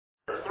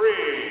3,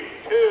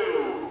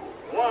 2,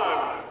 1.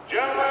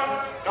 Gentlemen,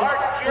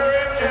 start your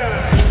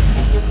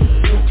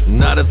engines.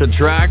 Not at the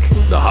track?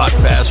 The Hot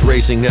Pass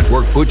Racing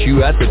Network puts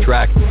you at the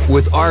track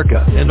with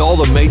ARCA and all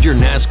the major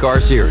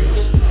NASCAR series.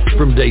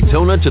 From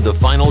Daytona to the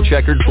final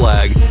checkered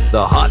flag,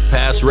 the Hot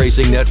Pass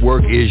Racing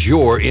Network is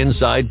your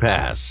inside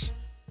pass.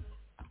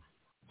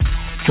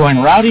 Join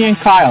Rowdy and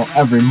Kyle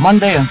every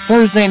Monday and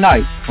Thursday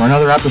night for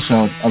another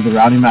episode of the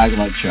Rowdy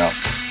Maglite Show,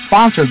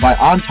 sponsored by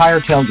On Tire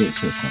Tailgate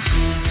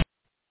System.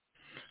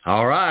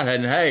 All right,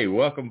 and hey,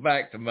 welcome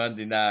back to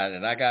Monday night.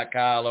 And I got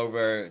Kyle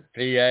over at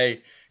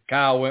PA.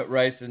 Kyle went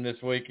racing this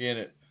weekend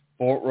at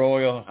Port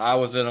Royal. I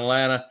was in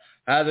Atlanta.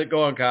 How's it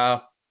going,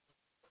 Kyle?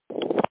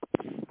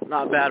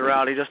 Not bad,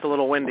 Rowdy. Just a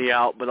little windy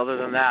out, but other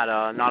than that,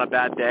 not a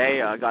bad day.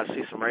 Got to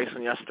see some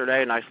racing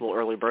yesterday. Nice little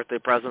early birthday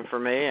present for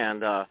me, and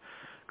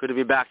good to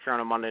be back here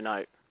on a Monday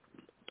night.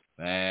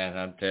 Man,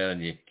 I'm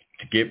telling you,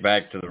 to get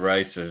back to the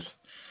races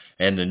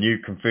and the new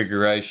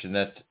configuration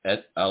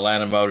at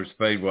Atlanta Motor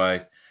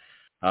Speedway,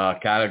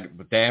 kind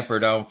of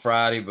dampered on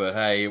Friday, but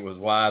hey, it was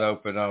wide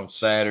open on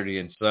Saturday,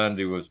 and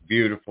Sunday was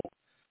beautiful.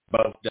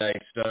 Both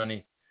days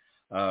sunny.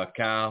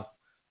 Kyle,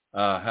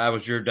 how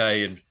was your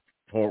day in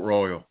Port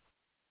Royal?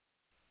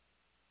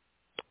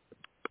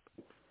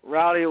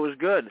 Rowdy, it was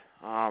good.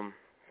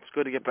 It's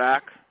good to get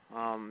back.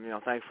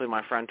 Thankfully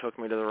my friend took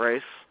me to the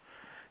race,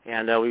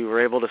 and we were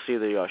able to see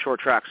the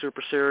Short Track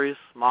Super Series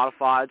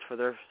Modifieds for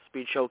their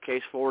Speed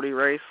Showcase 40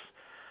 race,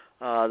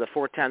 the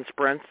 410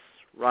 sprints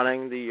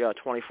running the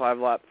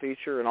 25-lap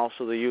feature, and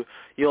also the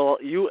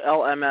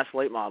ULMS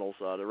late models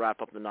to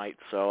wrap up the night.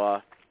 So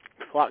a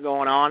lot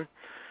going on.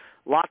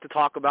 A lot to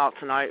talk about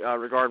tonight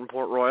regarding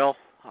Port Royal.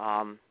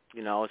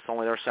 It's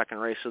only their second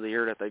race of the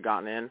year that they've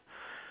gotten in.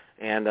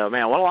 And,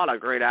 man, what a lot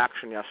of great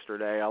action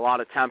yesterday. A lot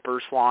of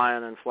tempers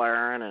flying and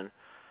flaring, and,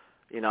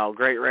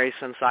 great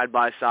racing side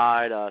by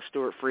side.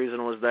 Stuart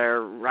Friesen was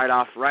there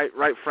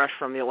right fresh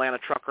from the Atlanta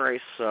truck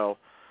race. So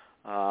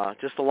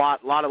just a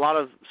lot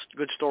of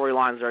good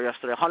storylines there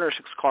yesterday.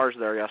 106 cars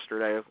there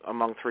yesterday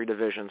among three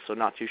divisions, so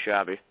not too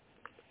shabby.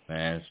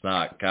 Man, it's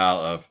not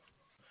Kyle.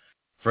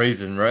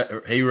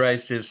 Friesen, he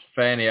raced his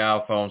fanny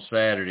off on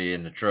Saturday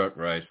in the truck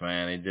race,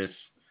 man.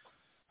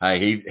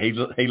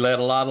 He led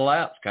a lot of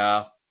laps,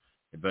 Kyle.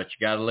 But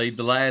you got to lead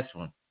the last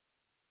one.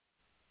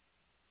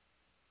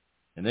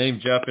 And then he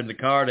jump in the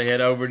car to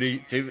head over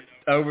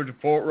to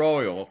Port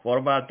Royal. What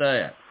about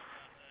that?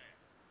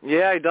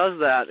 Yeah, he does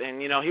that.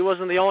 And, he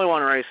wasn't the only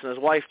one racing. His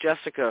wife,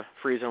 Jessica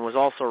Friesen, was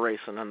also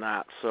racing in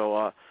that.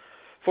 So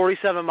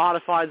 47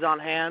 modifieds on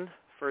hand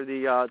for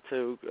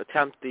to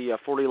attempt the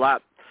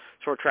 40-lap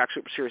Short Track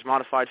Super Series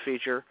modified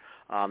feature.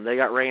 They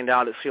got rained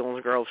out at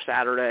Sealands Grove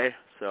Saturday,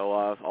 so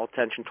all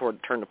attention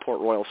turned to Port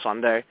Royal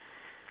Sunday.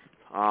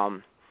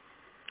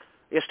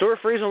 Stuart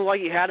Friesen looked like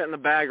he had it in the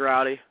bag,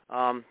 Rowdy.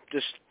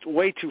 Just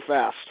way too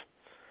fast.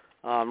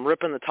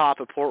 Ripping the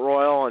top at Port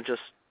Royal and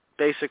just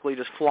basically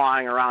just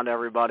flying around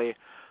everybody.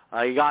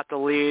 He got the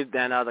lead,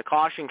 then the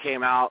caution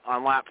came out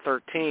on lap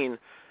 13,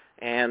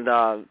 and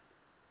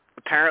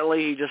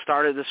apparently he just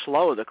started to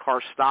slow. The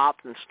car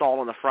stopped and stalled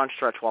on the front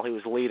stretch while he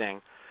was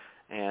leading.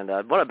 And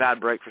what a bad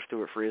break for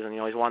Stuart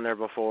Friesen. He's won there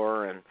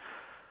before, and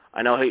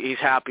I know he's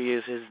happy.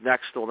 The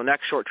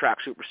next Short Track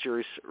Super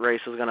Series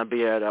race is going to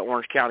be at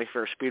Orange County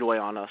Fair Speedway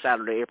on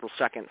Saturday, April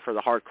 2nd for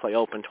the Hard Clay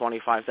Open,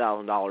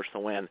 $25,000 to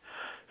win.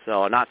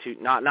 So not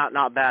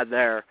bad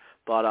there,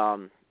 but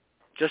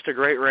just a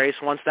great race.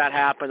 Once that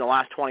happened, the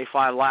last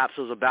 25 laps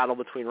was a battle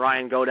between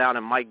Ryan Godown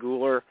and Mike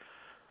Guler.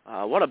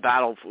 What a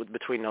battle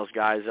between those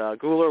guys.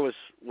 Guler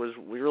was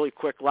really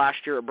quick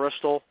last year at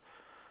Bristol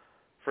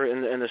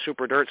in the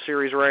Super Dirt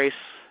Series race,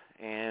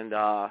 and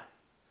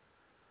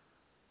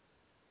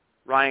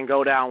Ryan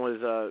Godown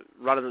was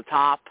running the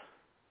top,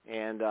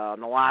 and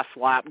on the last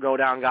lap,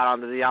 Godown got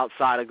onto the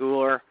outside of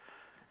Guler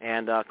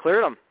and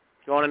cleared him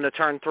going into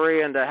turn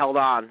 3 and held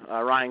on.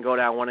 Ryan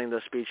Godown winning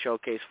the Speed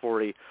Showcase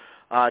 40.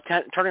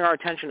 Turning our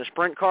attention to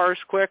sprint cars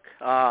quick,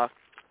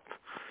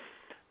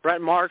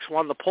 Brent Marks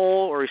won the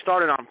pole, or he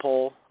started on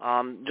pole,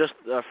 just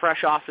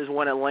fresh off his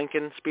win at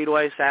Lincoln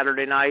Speedway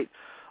Saturday night.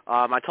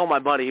 I told my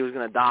buddy he was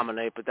going to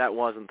dominate, but that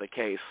wasn't the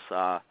case.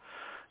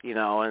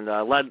 And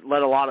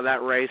led a lot of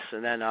that race,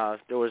 and then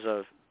there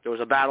was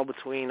a battle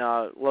between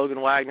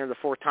Logan Wagner, the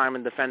 4-time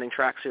and defending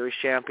Track Series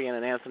champion,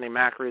 and Anthony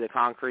Macri, the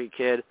Concrete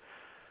Kid.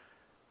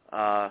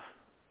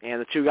 And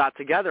the two got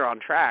together on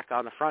track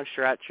on the front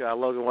stretch.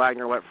 Logan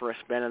Wagner went for a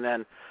spin, and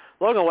then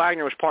Logan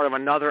Wagner was part of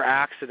another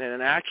accident,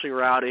 and actually,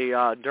 Rowdy,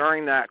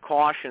 during that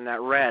caution,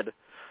 that red,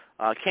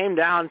 came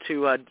down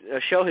to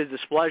show his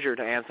displeasure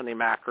to Anthony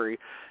Macri.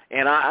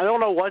 And I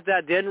don't know what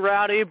that did,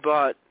 Rowdy,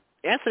 but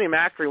Anthony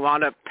Macri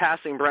wound up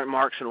passing Brent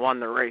Marks and won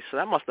the race, so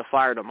that must have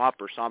fired him up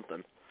or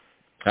something.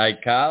 Hey,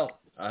 Kyle,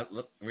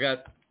 we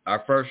got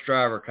our first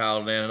driver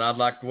called in, and I'd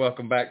like to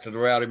welcome back to the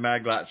Rowdy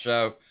Maglite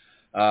Show,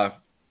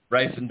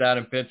 racing down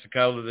in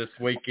Pensacola this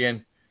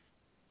weekend.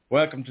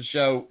 Welcome to the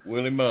show,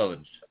 Willie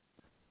Mullins.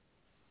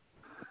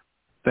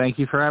 Thank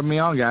you for having me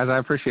on, guys. I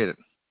appreciate it.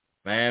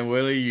 Man,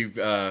 Willie,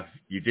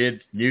 you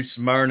did New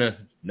Smyrna.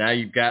 Now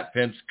you've got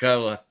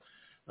Pensacola,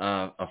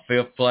 a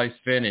 5th place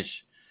finish.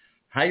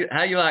 How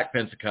you like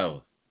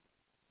Pensacola?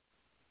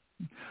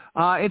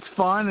 It's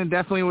fun. It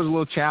definitely was a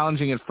little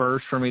challenging at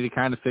first for me to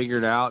kind of figure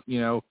it out.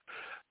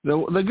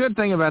 The good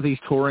thing about these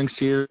touring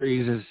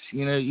series is,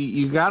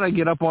 you got to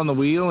get up on the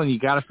wheel and you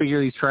got to figure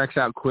these tracks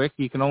out quick.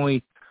 You can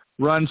only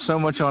run so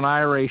much on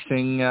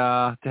iRacing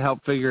to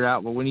help figure it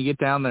out. But when you get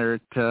down there,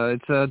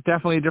 it's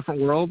definitely a different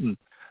world, and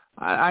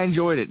I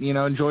enjoyed it.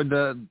 Enjoyed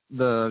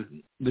the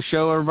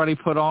show everybody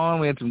put on.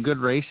 We had some good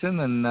racing,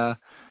 and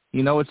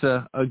it's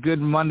a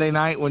good Monday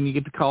night when you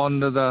get to call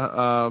into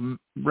the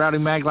Rowdy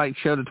Maglite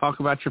show to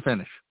talk about your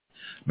finish.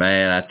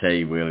 Man, I tell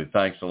you, Willie,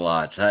 thanks a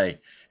lot. Hey,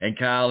 and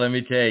Kyle, let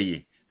me tell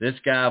you, this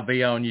guy will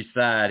be on your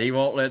side. He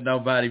won't let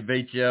nobody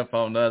beat you up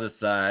on the other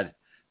side.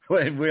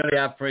 Willie,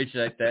 I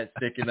appreciate that,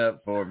 sticking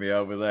up for me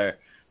over there.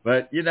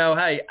 But,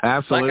 hey,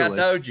 absolutely. Like I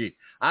told you,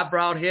 I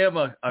brought him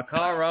a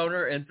car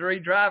owner and 3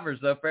 drivers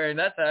up there, and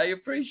that's how he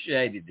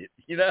appreciated it,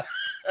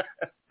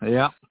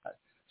 Yeah.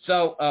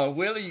 So,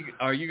 Willie,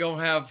 are you going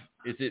to have,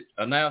 is it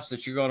announced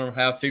that you're going to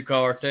have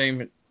 2-car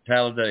team at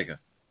Talladega?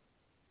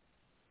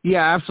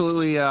 Yeah,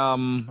 absolutely.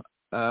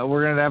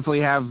 We're going to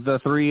definitely have the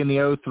 3 in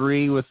the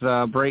 03 with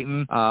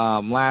Brayton,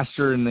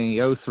 Laster in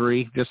the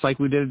 03, just like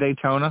we did at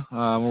Daytona.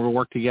 We'll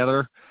work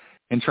together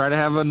and try to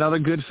have another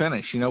good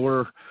finish.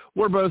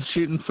 We're both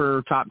shooting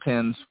for top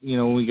 10s,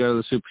 when we go to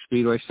the super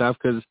speedway stuff,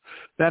 because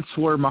that's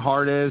where my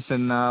heart is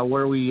and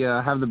where we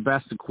have the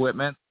best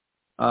equipment.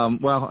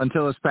 Well,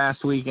 until this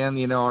past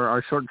weekend,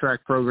 our short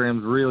track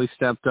programs really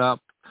stepped up.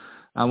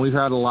 We've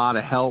had a lot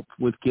of help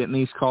with getting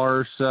these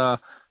cars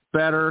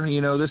better.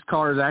 This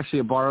car is actually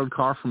a borrowed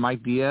car from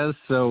Mike Diaz,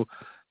 so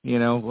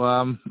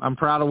I'm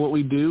proud of what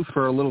we do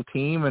for a little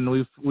team, and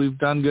we've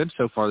done good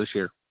so far this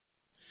year.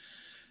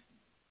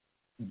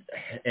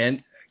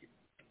 And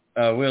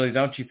Willie,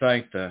 don't you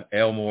think the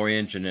Elmore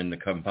engine and the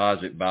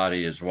composite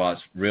body is what's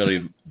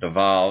really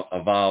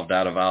evolved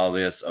out of all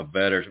this, a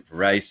better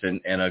racing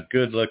and a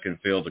good-looking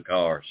field of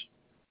cars?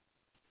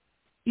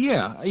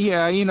 Yeah.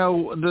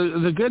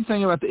 The good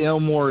thing about the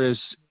Elmore is,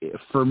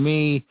 for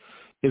me,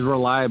 is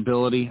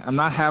reliability. I'm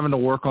not having to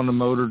work on the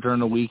motor during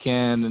the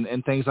weekend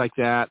and things like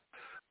that,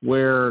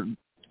 where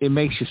it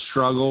makes you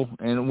struggle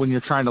and when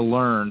you're trying to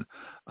learn.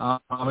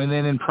 And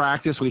then in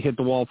practice, we hit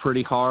the wall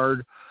pretty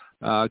hard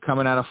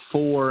coming out of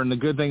 4. And the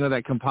good thing with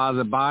that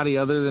composite body,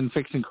 other than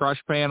fixing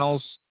crush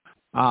panels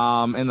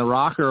and the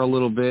rocker a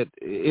little bit,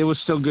 it was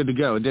still good to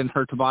go. It didn't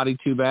hurt the body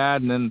too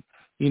bad. And then,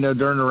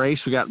 during the race,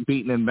 we got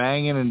beaten and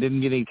banging and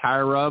didn't get any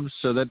tire rubs.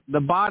 So that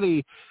the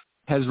body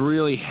has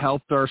really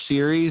helped our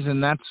series,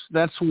 and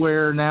that's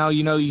where now,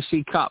 you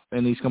see Cup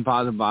in these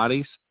composite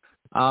bodies.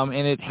 And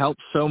it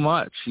helps so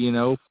much,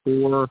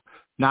 for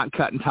not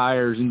cutting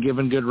tires and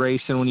giving good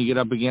racing when you get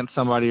up against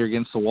somebody or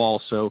against the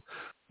wall. So,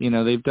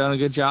 they've done a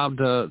good job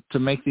to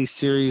make these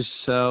series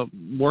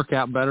work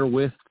out better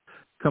with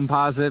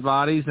composite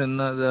bodies and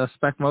the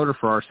spec motor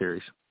for our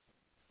series.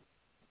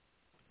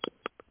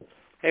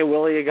 Hey,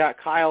 Willie, you got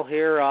Kyle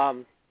here.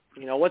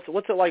 What's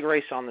it like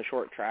racing on the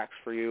short tracks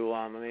for you?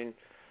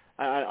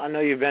 I know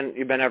you've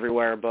been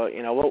everywhere, but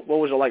what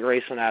was it like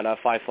racing at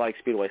Five Flags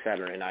Speedway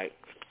Saturday night?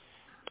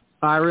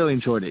 I really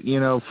enjoyed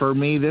it. For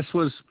me, this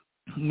was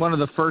one of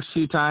the first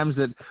few times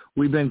that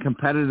we've been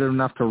competitive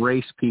enough to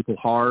race people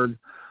hard.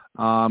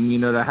 For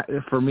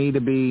me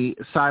to be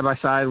side by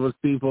side with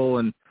people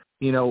and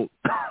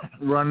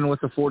running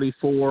with the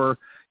 44.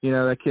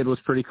 That kid was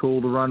pretty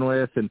cool to run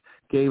with and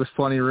gave us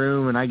plenty of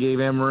room, and I gave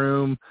him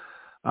room.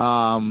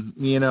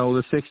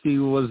 The 60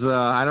 was,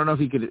 I don't know if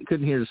he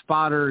couldn't hear the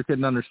spotter,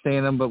 couldn't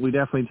understand him, but we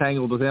definitely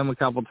tangled with him a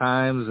couple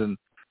times. And,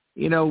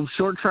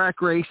 short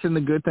track racing,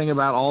 the good thing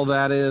about all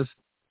that is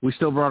we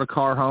still brought a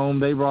car home.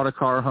 They brought a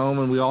car home,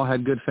 and we all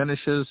had good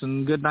finishes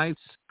and good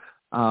nights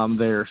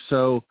there.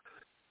 So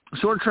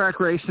short track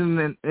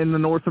racing in the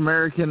North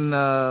American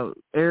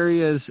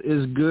area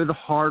is good,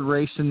 hard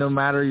racing, no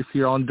matter if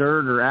you're on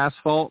dirt or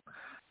asphalt.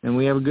 And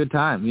we have a good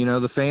time.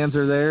 The fans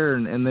are there,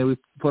 and they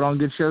put on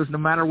good shows no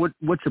matter what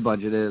your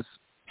budget is.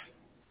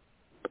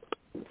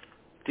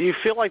 Do you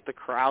feel like the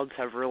crowds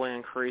have really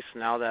increased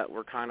now that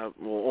we're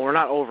we're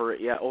not over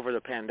it yet, over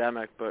the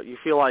pandemic, but you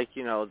feel like,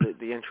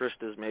 the interest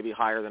is maybe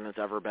higher than it's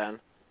ever been?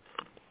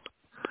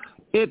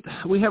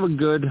 We have a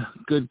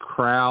good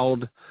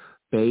crowd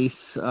base,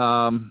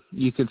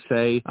 you could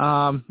say. It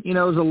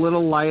was a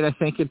little light, I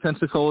think, at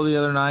Pensacola the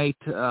other night.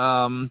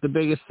 The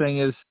biggest thing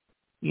is,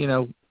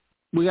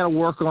 we got to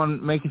work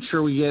on making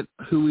sure we get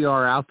who we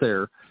are out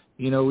there.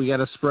 We got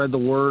to spread the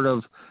word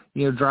of,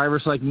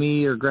 drivers like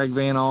me or Greg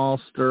Van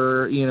Alst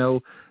or,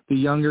 the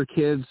younger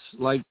kids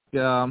like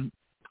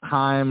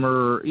Heim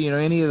or,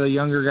 any of the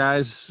younger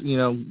guys,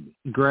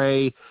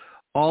 Gray,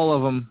 all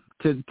of them,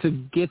 to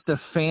get the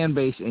fan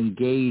base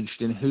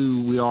engaged in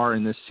who we are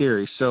in this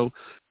series. So,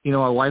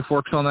 my wife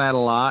works on that a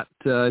lot.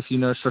 If you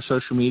notice our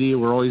social media,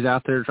 we're always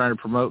out there trying to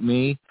promote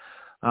me.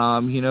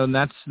 And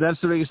that's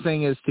the biggest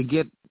thing is to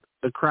get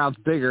the crowds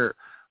bigger.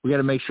 We got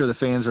to make sure the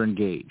fans are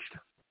engaged.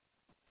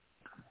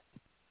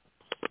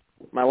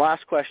 My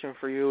last question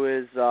for you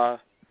is,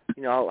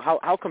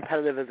 how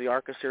competitive has the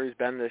ARCA Series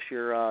been this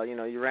year?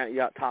 You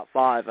got top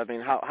 5. I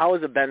mean, how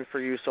has it been for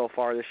you so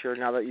far this year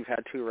now that you've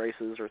had 2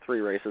 races or 3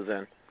 races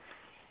in?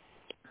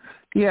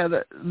 Yeah,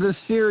 the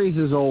series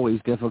is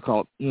always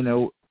difficult.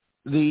 The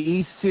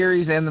East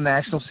Series and the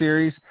National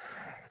Series,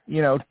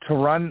 to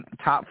run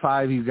top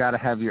 5, you've got to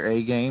have your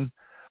A game.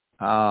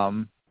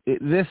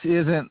 This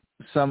isn't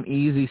some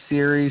easy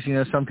series.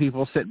 Some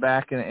people sit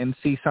back and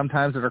see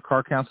sometimes that our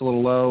car count's a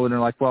little low, and they're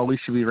like, well, we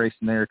should be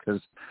racing there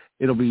because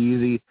it'll be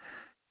easy.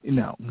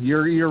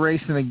 You're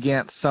racing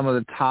against some of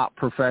the top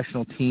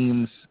professional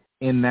teams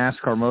in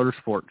NASCAR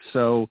motorsport.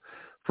 So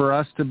for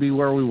us to be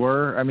where we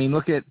were, I mean,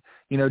 look at,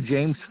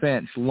 James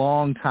Finch,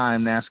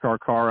 longtime NASCAR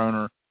car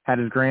owner, had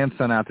his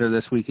grandson out there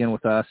this weekend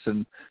with us,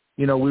 and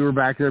we were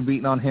back there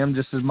beating on him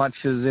just as much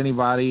as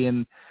anybody,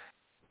 and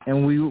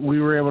we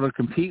were able to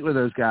compete with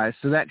those guys.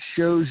 So that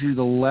shows you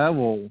the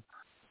level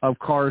of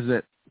cars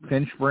that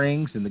Finch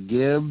brings and the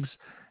Gibbs,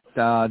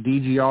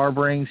 DGR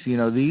brings.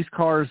 These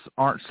cars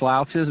aren't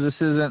slouches. This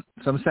isn't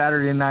some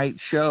Saturday night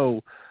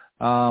show.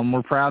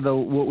 We're proud of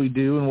what we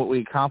do and what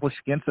we accomplish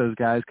against those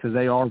guys because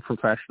they are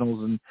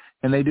professionals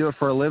and they do it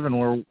for a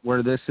living,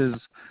 where this is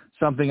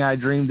something I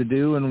dream to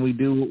do, and we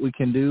do what we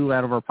can do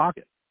out of our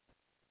pocket.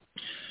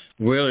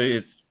 Willie,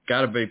 it's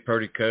got to be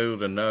pretty cool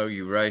to know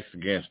you race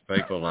against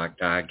people like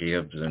Ty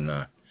Gibbs and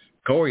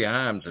Corey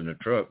Himes in the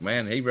truck.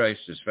 Man, he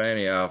raced his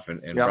fanny off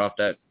and Yep. brought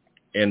that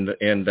in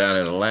down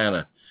in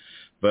Atlanta.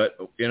 But,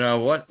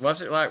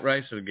 what's it like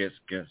racing against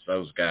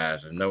those guys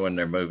and knowing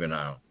they're moving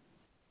on?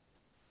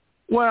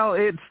 Well,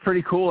 it's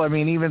pretty cool. I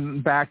mean,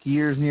 even back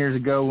years and years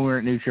ago when we were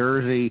in New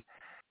Jersey,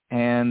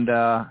 and,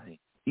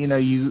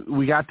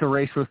 we got to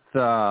race with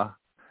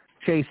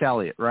Chase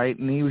Elliott, right?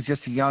 And he was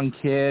just a young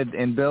kid,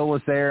 and Bill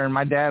was there, and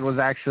my dad was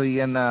actually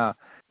in a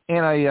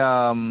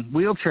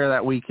wheelchair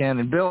that weekend,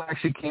 and Bill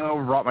actually came over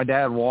and brought my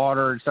dad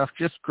water and stuff,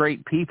 just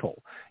great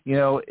people.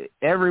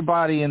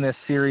 Everybody in this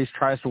series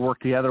tries to work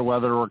together,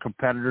 whether we're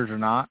competitors or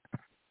not,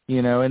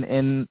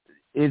 and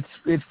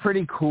it's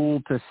pretty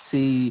cool to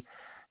see,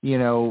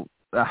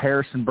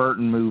 Harrison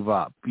Burton move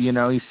up.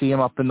 You see him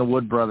up in the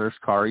Wood Brothers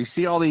car. You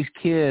see all these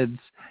kids,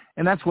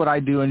 and that's what I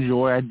do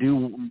enjoy. I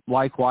do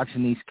like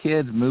watching these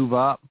kids move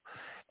up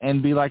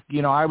and be like,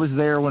 I was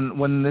there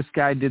when this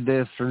guy did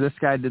this or this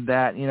guy did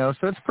that,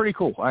 so it's pretty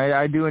cool.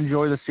 I do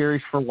enjoy the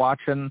series for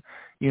watching,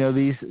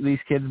 these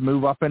kids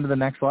move up into the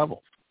next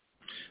level.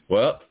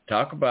 Well,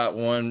 talk about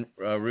one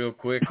real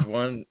quick.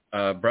 One,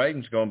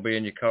 Braden's going to be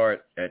in your car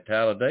at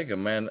Talladega.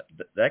 Man,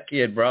 that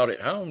kid brought it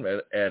home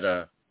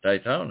at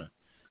Daytona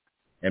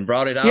and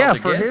brought it all together.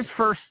 For his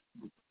first,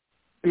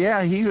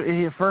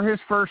 he for his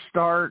first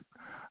start,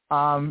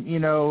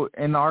 in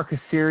the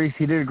ARCA Series,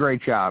 he did a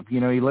great job. He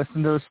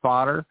listened to his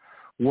spotter,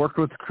 worked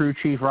with the crew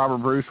chief, Robert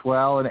Bruce,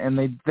 well, and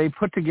they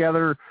put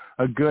together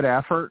a good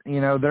effort.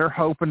 They're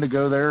hoping to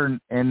go there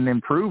and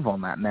improve on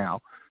that now.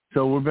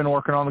 So we've been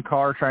working on the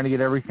car, trying to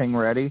get everything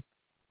ready.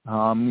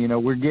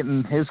 We're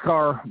getting his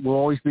car will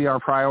always be our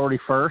priority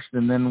first,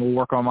 and then we'll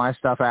work on my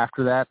stuff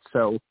after that.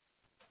 So,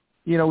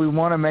 we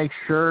want to make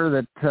sure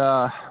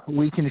that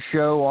we can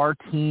show our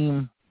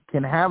team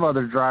can have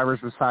other drivers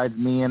besides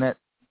me in it,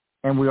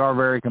 and we are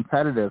very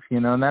competitive,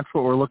 and that's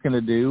what we're looking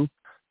to do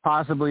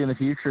possibly in the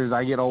future as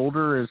I get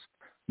older, is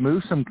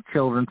move some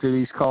children to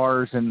these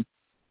cars and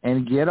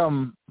get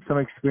them some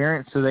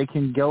experience so they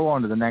can go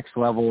on to the next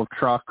level of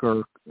truck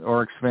or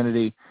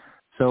Xfinity.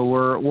 So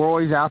we're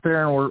always out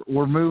there, and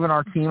we're moving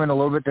our team in a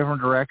little bit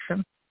different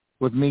direction.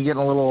 With me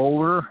getting a little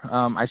older,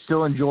 I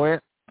still enjoy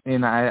it,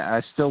 and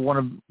I still want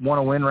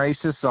to win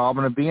races, so I'm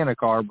going to be in a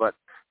car, but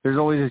there's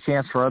always a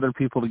chance for other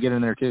people to get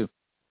in there too.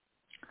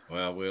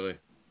 Well, Willie,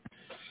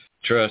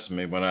 trust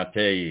me when I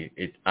tell you,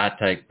 I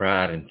take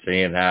pride in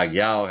seeing how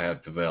y'all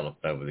have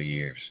developed over the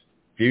years.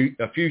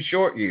 A few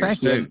short years, Thank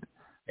too.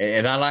 You.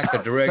 And I like the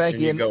direction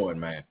you're going,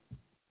 man.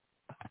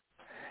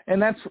 And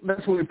that's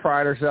what we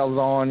pride ourselves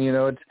on.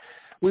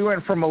 We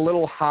went from a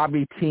little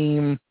hobby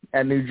team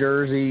at New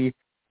Jersey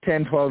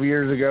 10, 12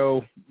 years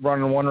ago,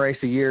 running one race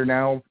a year.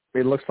 Now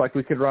it looks like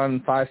we could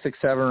run 5, 6,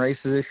 7 races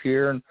this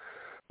year, and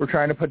we're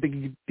trying to put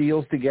the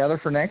deals together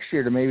for next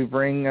year to maybe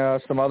bring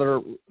some other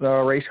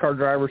race car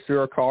drivers through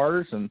our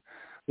cars, and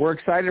we're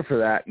excited for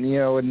that.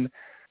 And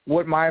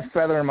what my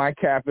feather in my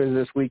cap is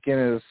this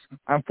weekend is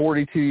I'm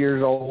 42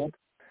 years old.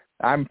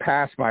 I'm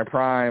past my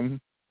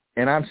prime,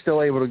 and I'm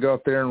still able to go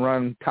up there and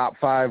run top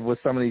 5 with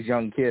some of these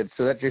young kids.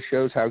 So that just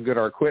shows how good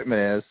our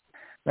equipment is.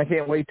 And I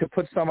can't wait to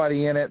put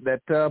somebody in it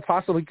that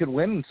possibly could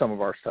win some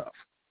of our stuff.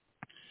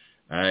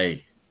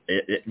 Hey,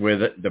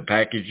 with the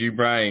package you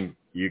bring,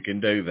 you can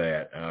do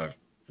that,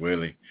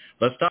 Willie.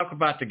 Let's talk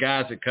about the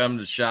guys that come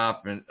to the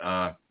shop and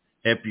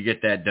help you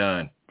get that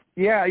done.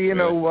 Yeah,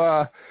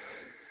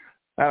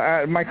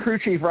 my crew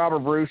chief, Robert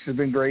Bruce, has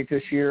been great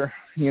this year.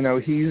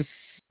 He's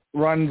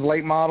runs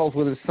late models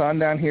with his son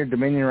down here at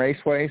Dominion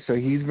Raceway, so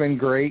he's been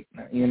great.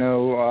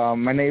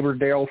 My neighbor,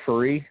 Dale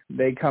Ferree,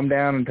 they come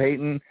down in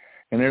Peyton,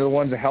 and they're the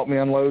ones that help me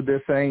unload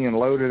this thing and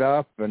load it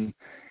up. And,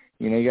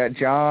 You got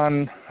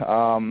John,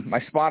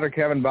 my spotter,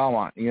 Kevin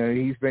Belmont.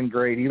 He's been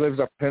great. He lives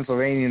up in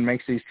Pennsylvania and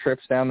makes these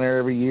trips down there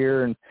every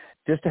year and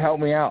just to help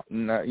me out.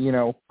 And,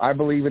 I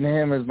believe in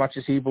him as much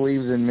as he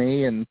believes in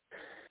me. And,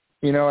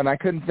 and I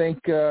couldn't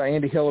thank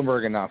Andy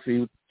Hillenberg enough.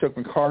 He took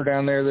my car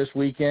down there this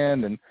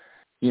weekend and,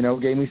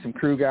 gave me some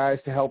crew guys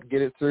to help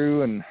get it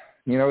through. And,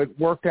 it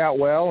worked out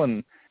well.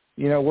 And,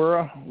 we're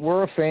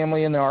a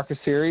family in the ARCA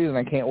Series, and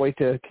I can't wait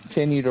to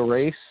continue to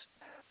race.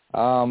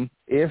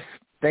 If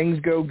things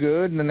go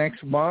good in the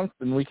next month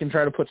and we can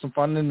try to put some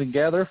funding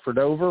together for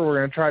Dover, we're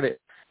going to try to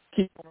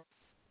keep the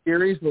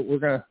series, but we're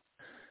going to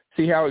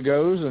see how it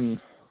goes, and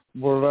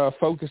we're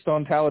focused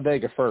on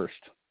Talladega first.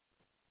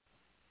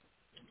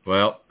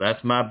 Well,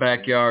 that's my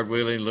backyard,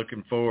 Willie.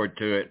 Looking forward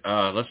to it.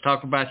 Let's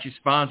talk about your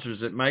sponsors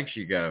that makes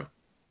you go.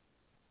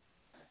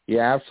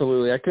 Yeah,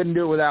 absolutely. I couldn't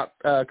do it without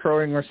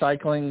Crowing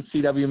Recycling,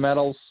 CW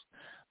Metals,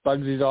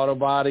 Bugsy's Auto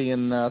Body,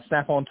 and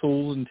Snap-on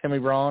Tools and Timmy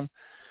Braun.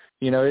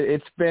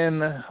 It's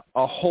been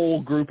a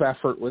whole group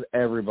effort with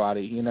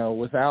everybody,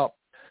 without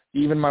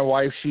even my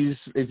wife.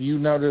 If you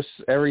notice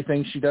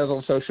everything she does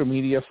on social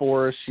media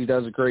for us, she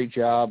does a great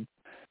job,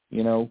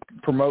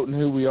 promoting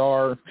who we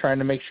are, trying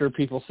to make sure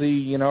people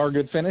see, our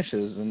good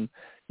finishes. And,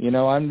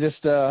 I'm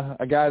just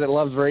a guy that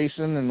loves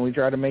racing, and we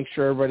try to make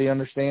sure everybody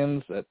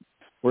understands that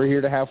we're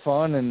here to have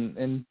fun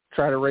and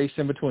try to race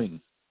in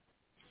between.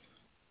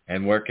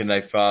 And where can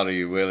they follow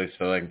you, Willie,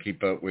 so they can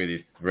keep up with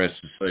you the rest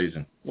of the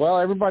season? Well,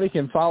 everybody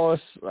can follow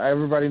us.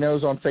 Everybody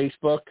knows on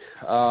Facebook.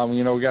 We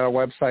got our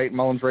website,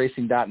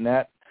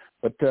 mullinsracing.net.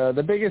 But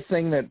the biggest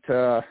thing that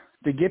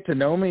to get to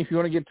know me, if you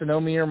want to get to know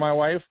me or my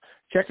wife,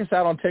 check us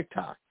out on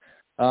TikTok.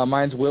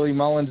 Mine's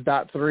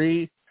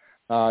WillieMullins.3.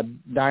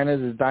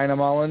 Dinah's is Dinah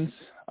Mullins.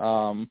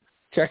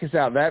 Check us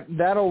out.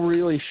 That'll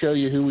really show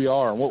you who we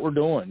are and what we're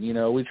doing.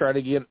 We try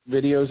to get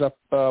videos up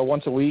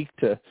once a week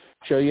to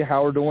show you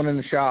how we're doing in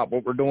the shop,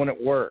 what we're doing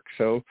at work.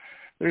 So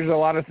there's a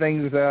lot of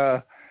things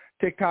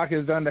TikTok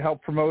has done to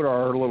help promote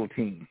our little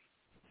team.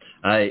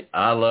 Hey,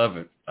 I love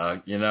it.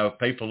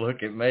 People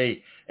look at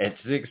me at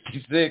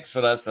 66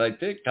 when I say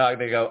TikTok.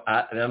 They go,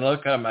 and I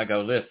look at them, I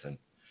go, listen,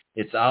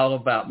 it's all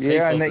about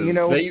people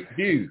who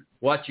view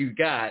what you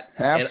got.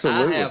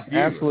 Absolutely, and I have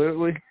viewers.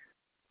 Absolutely.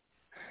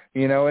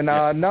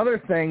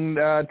 Another thing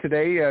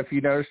today, if you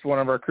noticed, one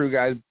of our crew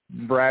guys,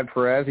 Brad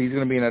Perez, he's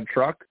going to be in a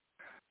truck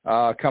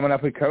coming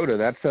up at COTA.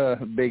 That's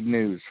big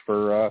news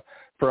for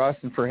us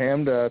and for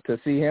him to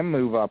see him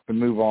move up and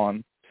move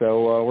on.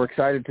 So we're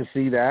excited to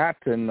see that,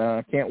 and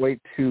can't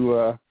wait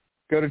to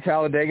go to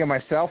Talladega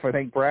myself. I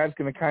think Brad's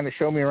going to kind of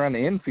show me around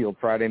the infield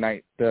Friday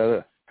night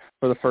for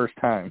the first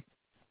time.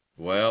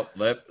 Well,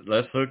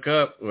 let's hook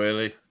up,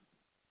 Willie.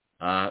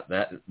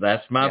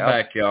 That's my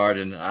backyard,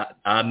 and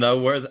I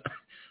know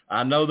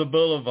I know the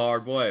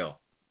boulevard well.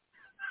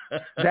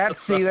 This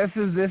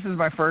is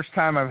my first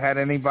time I've had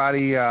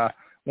anybody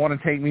want to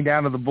take me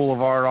down to the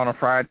boulevard on a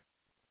Friday.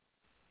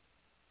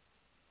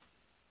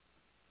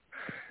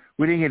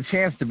 We didn't get a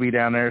chance to be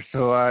down there,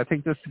 so I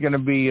think this is going to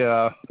be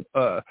a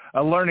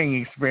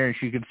learning experience,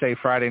 you could say,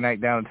 Friday night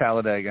down in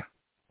Talladega.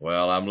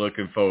 Well, I'm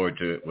looking forward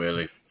to it,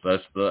 Willie.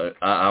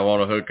 I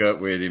want to hook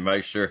up with you,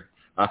 make sure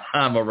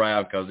I'm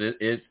around, because it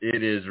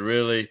is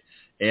really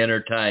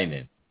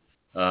entertaining.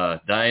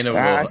 Dana will.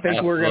 I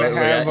think we're going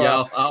to have.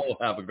 Y'all will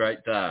have a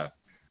great time.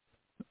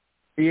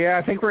 Yeah,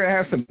 I think we're going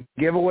to have some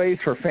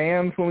giveaways for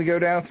fans when we go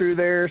down through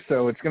there,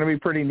 so it's going to be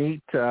pretty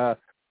neat.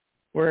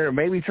 We're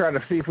maybe try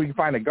to see if we can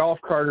find a golf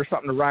cart or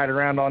something to ride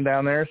around on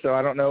down there. So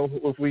I don't know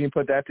if we can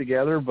put that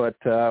together, but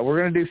we're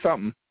going to do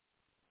something.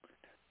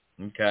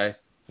 Okay.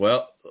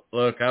 Well,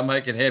 look,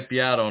 I can help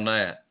you out on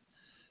that.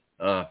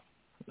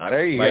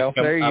 There you go.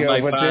 But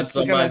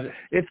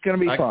it's going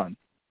to be fun.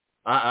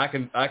 I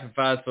can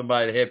find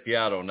somebody to help you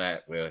out on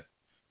that, Willie.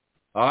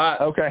 All right.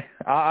 Okay.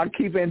 I'll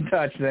keep in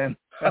touch then.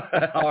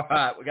 All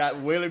right. We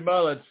got Willie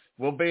Mullins.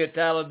 We'll be at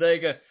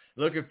Talladega.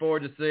 Looking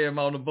forward to seeing him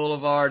on the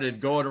boulevard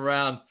and going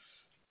around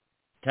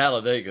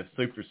Talladega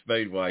Super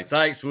Speedway.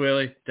 Thanks,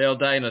 Willie. Tell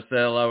Dana say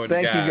hello.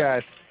 Thank you,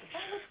 guys.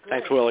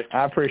 Thanks, Willie.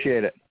 I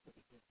appreciate it.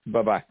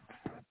 Bye-bye.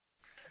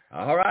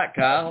 All right,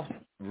 Kyle.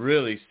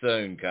 Really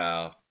soon,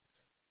 Kyle.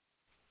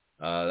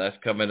 That's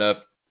coming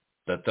up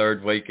the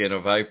third weekend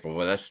of April.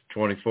 Well, that's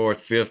 24th,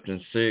 5th, and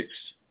 6th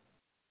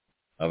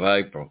of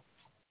April.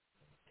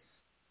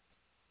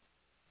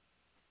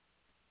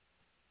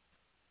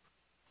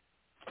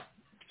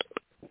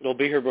 It'll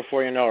be here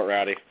before you know it,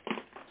 Rowdy.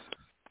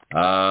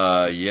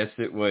 Yes,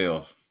 it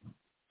will.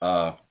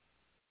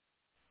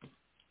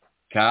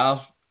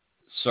 Kyle,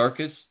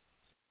 Circus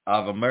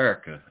of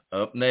America,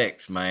 up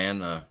next,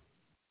 man.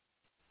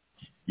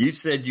 You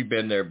said you've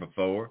been there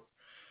before.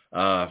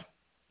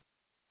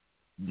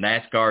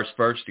 NASCAR's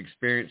first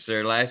experience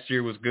there last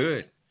year was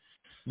good.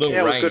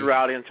 It was good,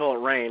 Rowdy, until it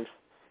rained.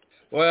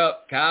 Well,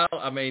 Kyle,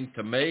 I mean,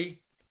 to me,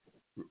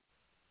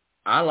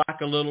 I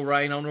like a little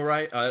rain on a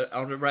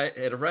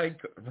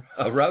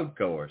road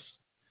course.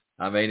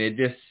 I mean,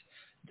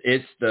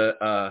 it's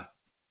the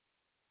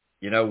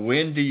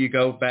when do you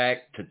go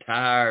back to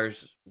tires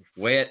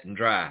wet and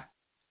dry?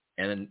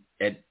 And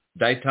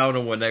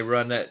Daytona, when they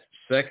run that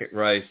second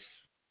race,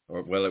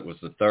 it was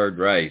the third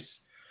race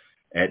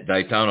at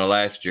Daytona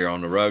last year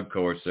on the road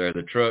course there,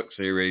 the truck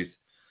series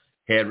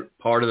had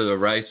part of the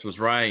race was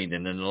rain,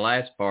 and then the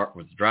last part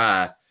was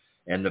dry,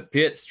 and the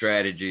pit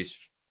strategies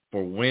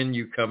for when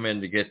you come in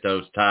to get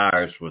those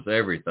tires was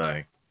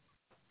everything.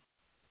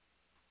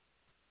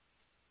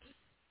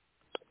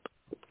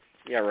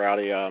 Yeah,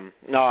 Rowdy.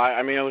 No,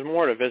 I mean, it was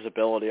more the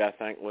visibility, I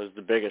think, was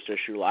the biggest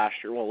issue last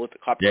year. Well, with the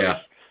Cup race,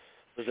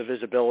 was the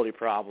visibility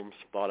problems.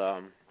 But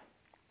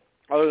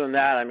other than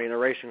that, I mean, the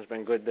racing's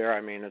been good there.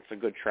 I mean, it's a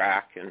good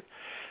track, and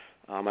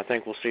I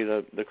think we'll see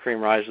the cream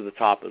rise to the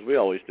top as we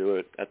always do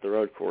it at the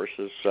road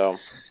courses. So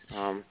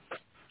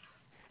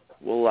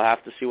we'll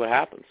have to see what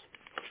happens.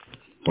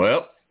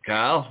 Well,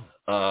 Kyle,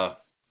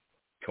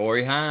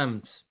 Corey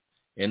Himes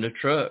in the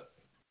truck.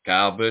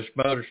 Kyle Busch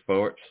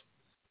Motorsports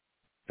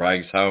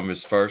brings home his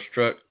first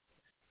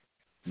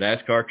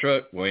NASCAR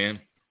truck win.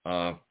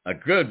 A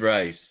good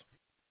race.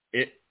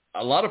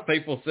 A lot of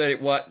people said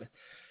it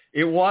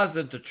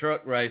wasn't the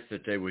truck race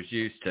that they was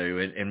used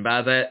to, and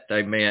by that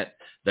they meant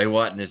they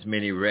wasn't as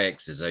many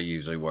wrecks as they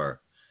usually were.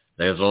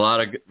 There was a lot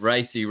of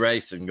racy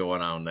racing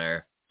going on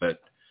there,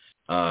 but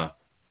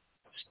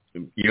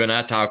you and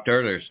I talked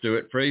earlier,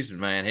 Stuart Friesen,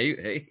 man,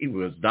 he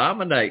was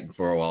dominating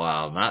for a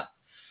while. Not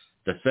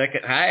the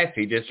second half,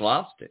 he just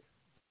lost it.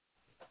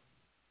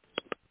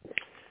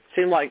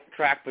 Seemed like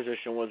track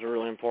position was a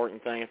really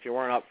important thing. If you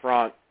weren't up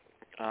front,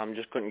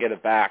 just couldn't get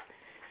it back.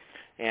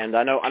 And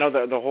I know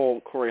that the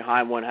whole Corey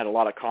Heim one had a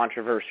lot of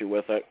controversy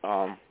with it.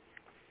 John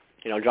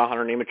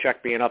Hunter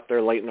Nemechek being up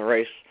there late in the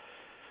race,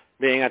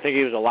 I think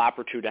he was a lap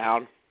or two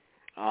down.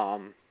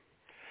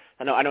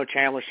 I know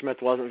Chandler Smith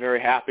wasn't very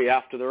happy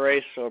after the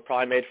race, so it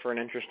probably made for an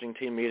interesting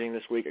team meeting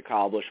this week at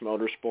Kyle Busch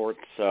Motorsports.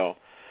 So,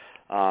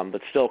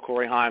 but still,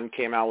 Corey Heim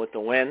came out with the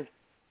win,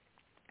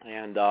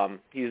 and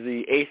he's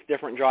the 8th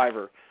different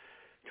driver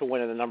to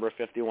win in the number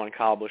 51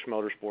 Kyle Busch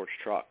Motorsports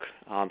truck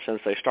since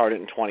they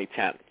started in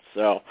 2010.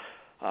 So,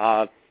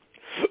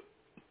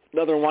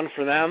 another one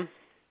for them,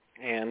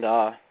 and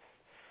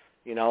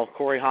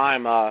Corey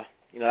Heim, that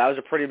was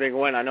a pretty big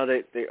win. I know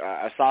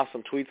I saw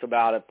some tweets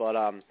about it,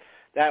 but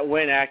that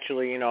win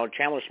actually,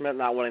 Chandler Smith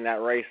not winning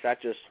that race,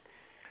 that's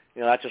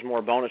just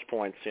more bonus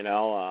points,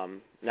 now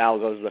it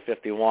goes to the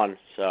 51.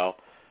 So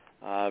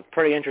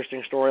pretty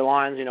interesting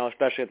storylines,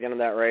 especially at the end of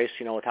that race,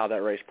 with how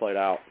that race played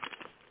out.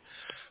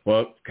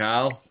 Well,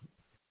 Kyle,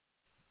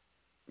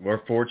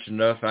 we're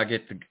fortunate enough I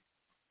get to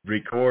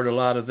record a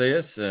lot of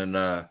this, and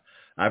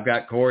I've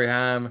got Corey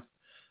Heim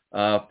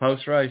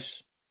post-race.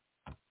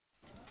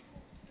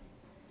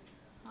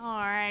 All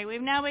right,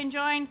 we've now been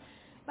joined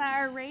by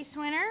our race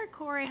winner,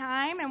 Corey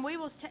Heim, and we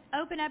will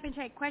open up and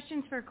take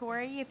questions for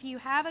Corey. If you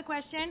have a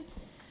question,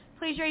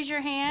 please raise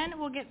your hand.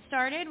 We'll get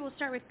started. We'll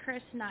start with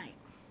Chris Knight.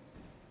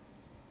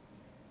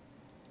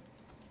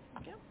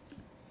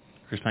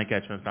 Chris Knight,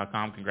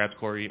 Catchments.com. Congrats,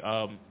 Corey.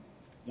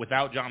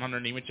 Without John Hunter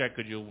Nemechek,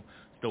 could you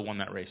still won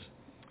that race?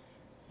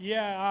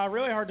 Yeah,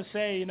 really hard to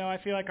say. I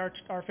feel like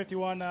our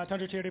 51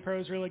 Tundra TRD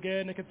Pro is really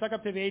good, and it can suck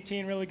up to the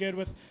 18 really good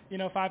with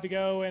 5 to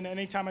go. And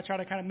anytime I try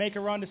to kind of make a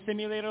run to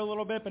simulate it a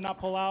little bit, but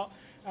not pull out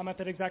at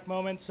that exact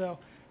moment. So,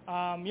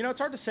 it's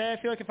hard to say. I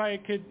feel like if I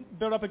could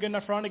build up a good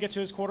enough run to get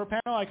to his quarter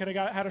panel, I could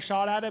have had a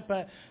shot at it.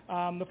 But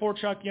the Ford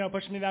truck,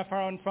 pushing me that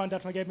far in front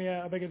definitely gave me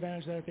a big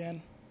advantage there at the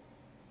end.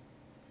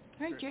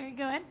 All right, Jerry,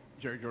 go ahead.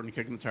 Jerry Jordan,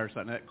 Kicking the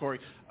Tires.net. Corey,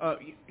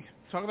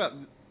 talk about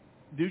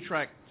new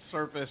track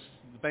surface,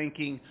 the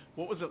banking.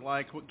 What was it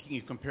like? What can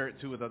you compare it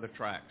to with other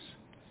tracks?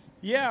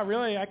 Yeah,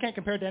 really, I can't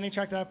compare it to any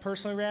track that I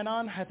personally ran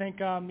on. I think,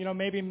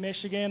 maybe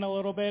Michigan a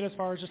little bit as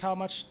far as just how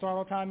much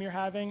throttle time you're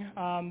having.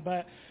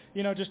 But,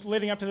 just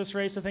leading up to this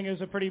race, I think it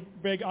was a pretty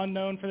big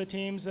unknown for the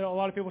teams. A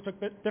lot of people took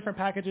different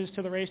packages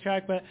to the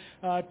racetrack, but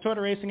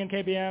Toyota Racing and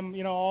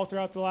KBM, all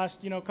throughout the last,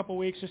 couple of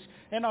weeks, just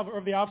and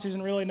over the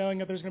offseason, really knowing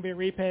that there's going to be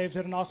a repave,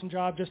 did an awesome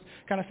job just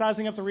kind of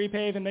sizing up the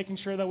repave and making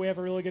sure that we have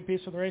a really good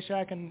piece for the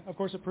racetrack, and, of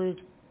course, it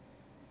proved.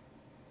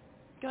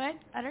 Go ahead,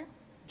 Utter.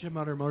 Jim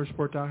Utter,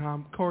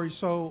 Motorsport.com. Corey,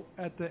 so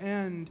at the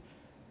end,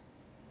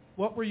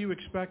 what were you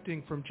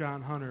expecting from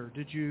John Hunter?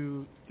 Did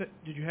you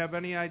have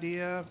any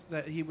idea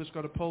that he was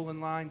going to pull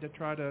in line to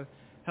try to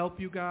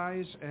help you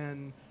guys?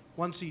 And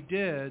once he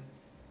did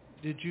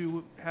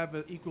you have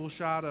an equal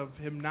shot of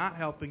him not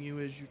helping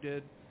you as you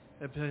did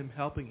of him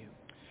helping you?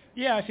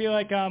 Yeah, I feel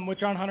like with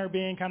John Hunter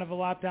being kind of a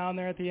lap down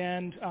there at the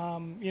end,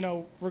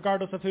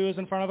 regardless of who was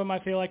in front of him, I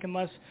feel like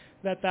unless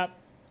that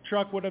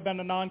truck would have been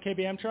a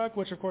non-KBM truck,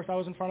 which of course I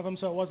was in front of him,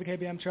 so it was a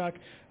KBM truck.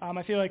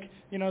 I feel like,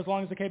 as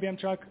long as the KBM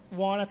truck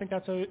won, I think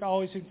that's what I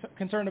always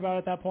concerned about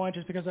at that point,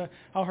 just because of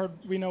how hard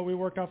we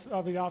worked off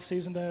the off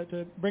season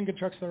to bring good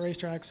trucks to the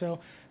racetrack. So,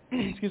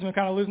 excuse me, I'm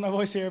kind of losing my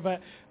voice here,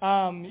 but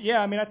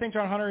I think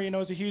John Hunter,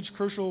 is a huge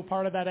crucial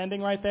part of that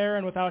ending right there,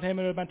 and without him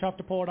it would have been tough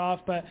to pull it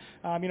off. But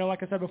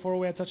like I said before,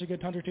 we had such a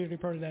good Tundra TRD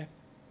Pro today.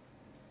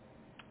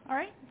 All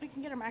right, if we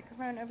can get a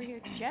microphone over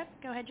here to Jeff.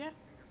 Go ahead, Jeff.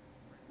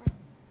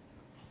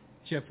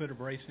 Jeff Hood of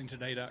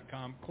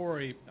RacingToday.com.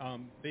 Corey,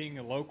 being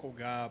a local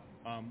guy,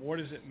 what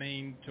does it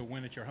mean to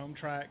win at your home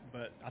track?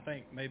 But I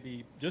think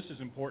maybe just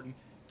as important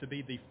to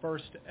be the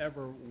first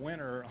ever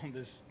winner on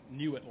this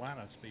new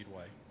Atlanta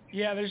Speedway.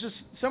 Yeah, there's just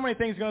so many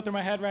things going through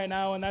my head right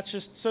now, and that's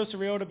just so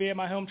surreal to be at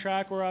my home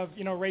track where I've,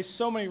 raced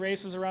so many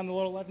races around the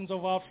Little Legends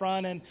Oval out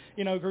front, and,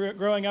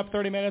 growing up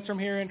 30 minutes from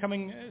here and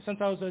coming since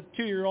I was a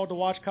 2-year-old to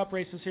watch Cup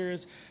races here is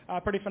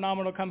pretty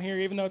phenomenal to come here,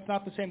 even though it's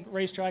not the same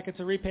racetrack. It's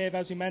a repave,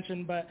 as you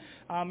mentioned, but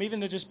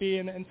even to just be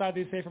inside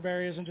these safer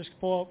areas and just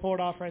pull it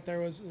off right there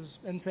was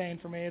insane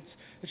for me.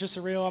 It's just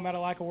surreal. I'm at a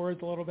lack of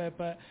words a little bit,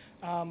 but,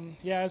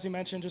 yeah, as you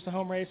mentioned, just a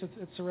home race,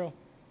 it's surreal.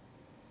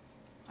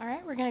 All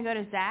right, we're going to go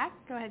to Zach.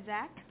 Go ahead,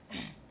 Zach.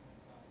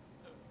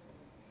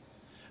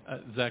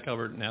 Zach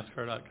Albert,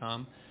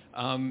 NASCAR.com.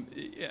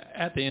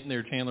 At the end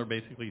there, Chandler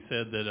basically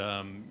said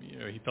that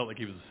he felt like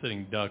he was a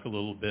sitting duck a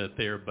little bit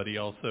there, but he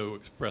also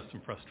expressed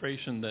some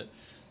frustration that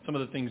some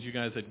of the things you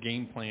guys had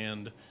game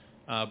planned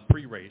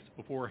pre-race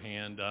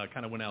beforehand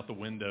kind of went out the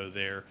window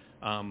there.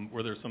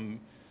 Were there some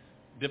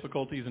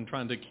difficulties in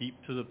trying to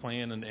keep to the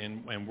plan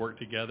and work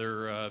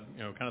together,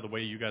 kind of the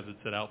way you guys had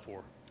set out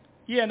for?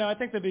 Yeah, no, I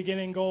think the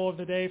beginning goal of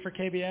the day for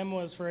KBM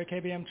was for a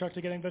KBM truck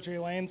to get in victory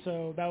lane,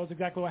 so that was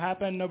exactly what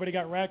happened. Nobody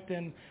got wrecked,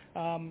 and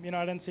I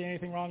didn't see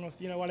anything wrong with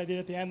what I did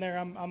at the end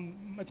there.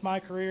 It's my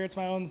career, it's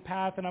my own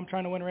path, and I'm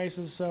trying to win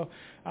races. So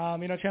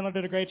Chandler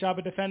did a great job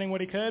of defending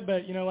what he could,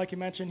 but like you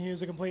mentioned, he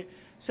was a complete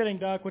sitting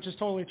duck, which is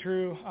totally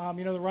true.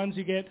 The runs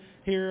you get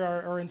here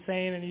are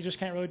insane, and you just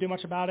can't really do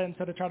much about it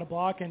instead of try to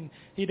block, and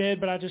he did,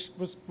 but I just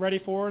was ready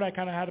for it. I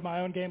kind of had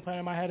my own game plan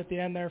in my head at the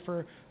end there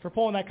for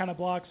pulling that kind of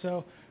block.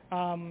 So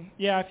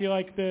I feel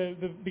like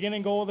the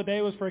beginning goal of the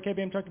day was for a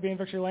KBM truck to be in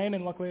victory lane,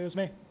 and luckily it was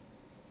me.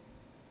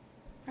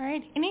 All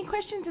right. Any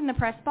questions in the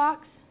press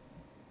box?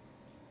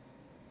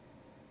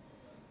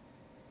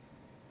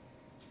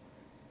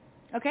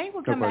 Okay,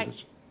 we'll come back.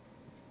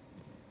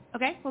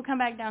 Okay, we'll come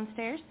back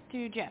downstairs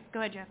to Jeff. Go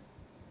ahead, Jeff.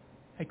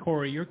 Hey,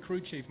 Corey, your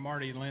crew chief,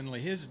 Marty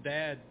Lindley, his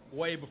dad,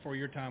 way before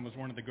your time, was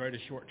one of the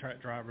greatest short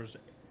track drivers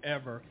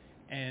ever,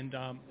 and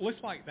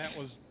looks like that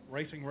was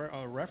Racing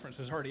Reference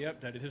has already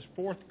updated his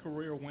 4th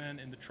career win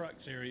in the Truck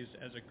Series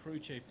as a crew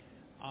chief.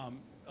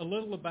 A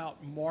little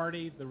about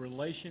Marty, the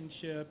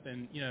relationship,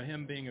 and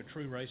him being a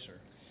true racer.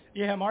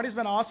 Yeah, Marty's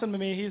been awesome to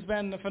me. He's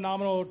been a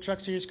phenomenal Truck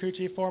Series crew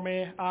chief for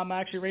me. I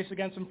actually raced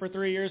against him for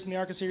 3 years in the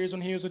ARCA Series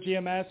when he was with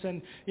GMS,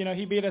 and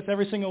he beat us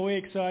every single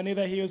week. So I knew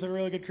that he was a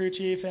really good crew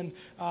chief, and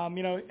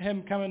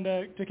him coming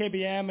to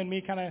KBM and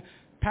me kind of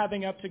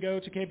pathing up to go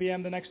to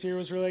KBM the next year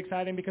was really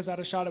exciting because I had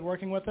a shot at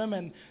working with him.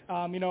 And,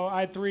 I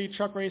had 3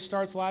 truck race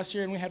starts last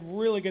year, and we had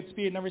really good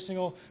speed in every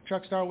single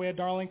truck start. We had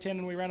Darlington,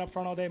 and we ran up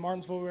front all day.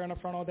 Martinsville, we ran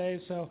up front all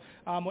day. So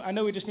I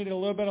know we just needed a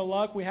little bit of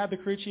luck. We had the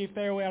crew chief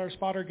there. We had our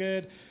spotter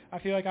good. I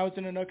feel like I was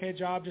doing an okay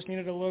job. Just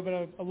needed a little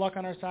bit of luck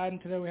on our side,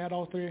 and today we had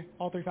all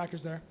three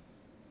factors there.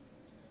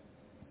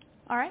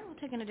 All right, we'll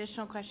take an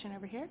additional question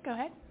over here. Go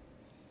ahead.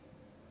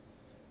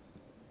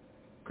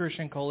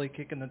 Christian Coley,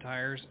 kicking the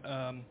tires.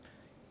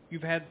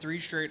 You've had 3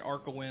 straight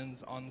ARCA wins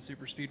on the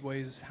super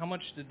speedways. How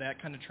much did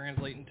that kind of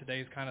translate in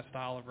today's kind of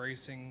style of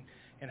racing,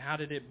 and how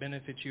did it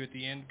benefit you at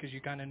the end because you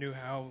kind of knew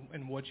how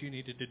and what you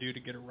needed to do to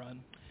get a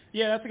run?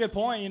 Yeah, that's a good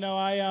point.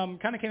 I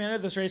kind of came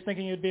into this race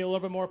thinking it would be a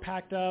little bit more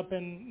packed up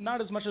and not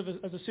as much as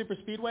a super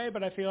speedway,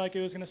 but I feel like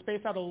it was going to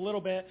space out a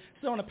little bit.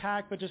 Still in a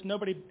pack, but just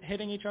nobody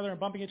hitting each other and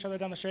bumping each other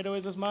down the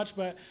straightaways as much.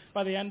 But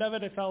by the end of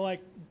it, it felt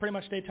like pretty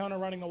much Daytona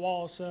running the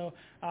wall. So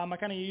I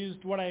kind of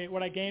used what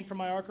I gained from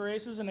my ARCA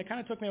races, and it kind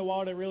of took me a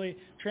while to really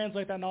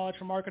translate that knowledge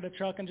from ARCA to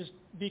truck and just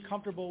be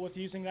comfortable with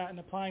using that and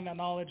applying that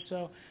knowledge.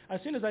 So as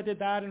soon as I did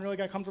that and really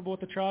got comfortable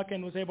with the truck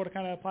and was able to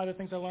kind of apply the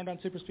things I learned on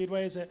super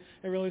speedways, it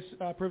really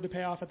proved to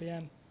pay off at the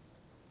end.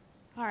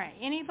 All right.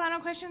 Any final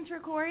questions for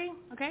Corey?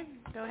 Okay,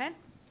 go ahead.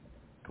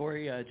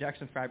 Corey,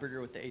 Jackson Freiberger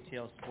with the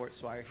ATL Sports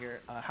Wire here.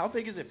 How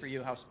big is it for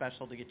you, how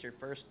special to get your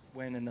first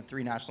win in the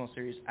 3 National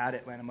Series at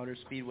Atlanta Motor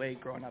Speedway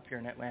growing up here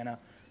in Atlanta?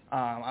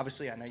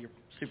 Obviously, I know you're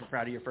super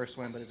proud of your first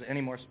win, but is it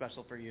any more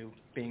special for you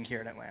being here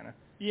in Atlanta?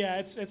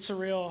 Yeah, it's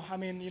surreal. I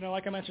mean,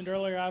 like I mentioned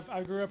earlier,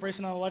 I grew up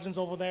racing on the Legends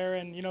Oval there,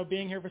 and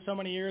being here for so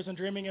many years and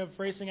dreaming of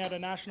racing at a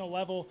national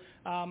level.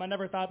 I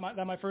never thought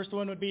that my first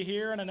win would be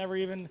here, and I never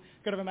even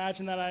could have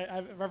imagined that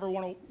I've ever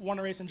won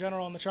a race in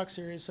general in the Truck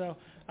Series. So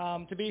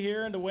to be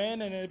here and to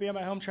win and to be on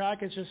my home track,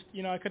 it's just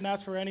I couldn't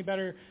ask for any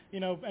better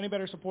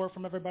support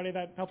from everybody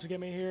that helps get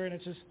me here, and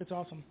it's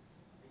awesome.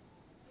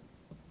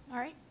 All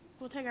right,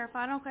 we'll take our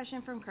final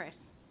question from Chris.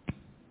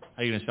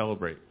 How are you gonna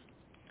celebrate?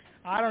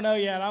 I don't know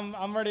yet.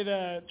 I'm ready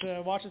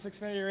to watch this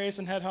Xfinity race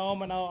and head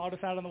home, and I'll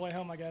decide on the way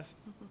home, I guess.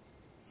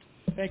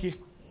 Thank you.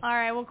 All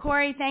right. Well,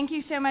 Corey, thank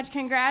you so much.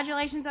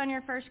 Congratulations on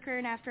your first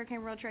career NASCAR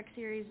King World Truck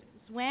Series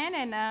win,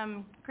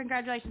 and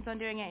congratulations on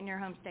doing it in your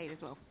home state as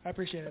well. I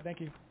appreciate it.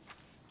 Thank you.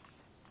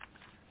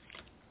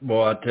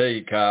 Boy, I tell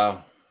you,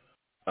 Kyle,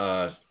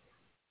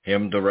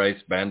 him to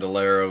race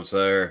Bandoleros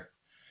there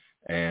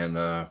and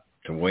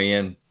to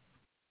win,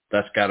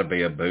 that's got to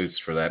be a boost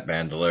for that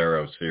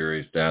Bandolero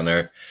series down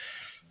there.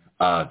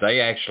 They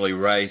actually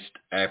raced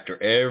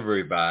after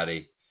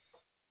everybody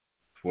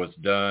was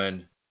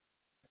done.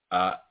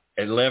 At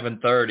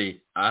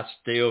 11:30, I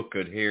still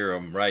could hear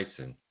them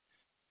racing.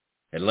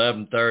 At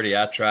 11:30,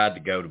 I tried to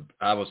go to.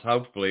 I was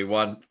hopefully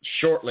one.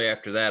 Shortly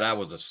after that, I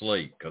was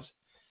asleep because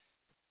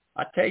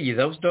I tell you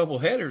those double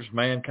headers,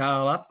 man,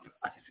 Kyle.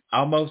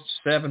 Almost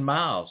 7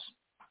 miles.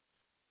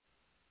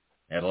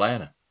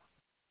 Atlanta.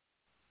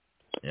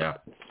 Yeah.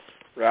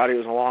 Rowdy,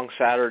 was a long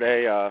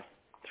Saturday.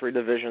 3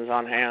 divisions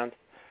on hand.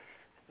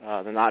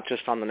 They're not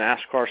just on the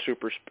NASCAR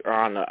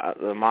on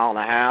the mile and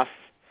a half,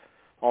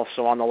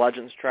 also on the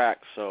Legends track.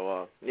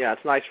 So yeah,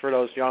 it's nice for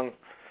those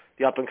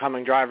the up and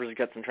coming drivers to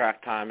get some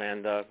track time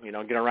and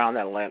get around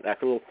that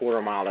little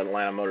quarter mile at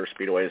Atlanta Motor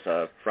Speedway's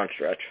front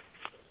stretch.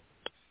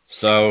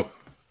 So,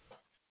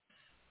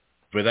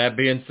 with that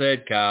being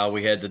said, Kyle,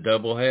 we had the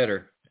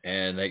doubleheader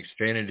and the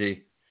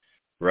Xfinity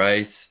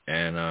race,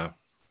 and man,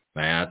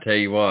 I tell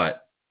you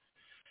what,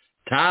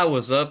 Ty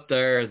was up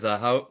there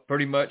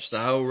pretty much the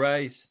whole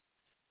race,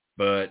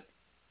 but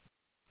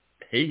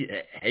he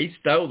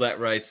stole that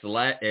race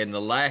in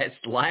the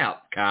last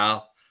lap,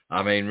 Kyle.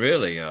 I mean,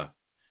 really,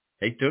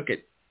 he took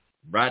it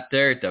right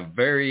there at the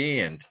very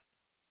end.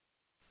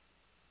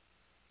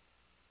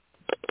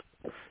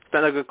 It's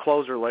been a good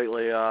closer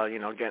lately,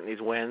 getting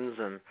these wins,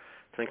 and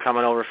been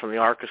coming over from the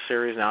ARCA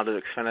Series now to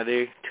the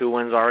Xfinity. 2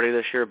 wins already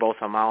this year, both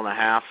a mile and a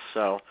half.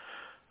 So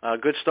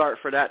good start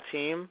for that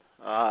team.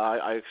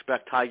 I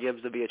expect Ty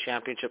Gibbs to be a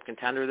championship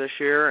contender this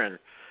year, and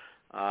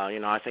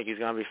I think he's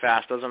going to be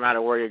fast. Doesn't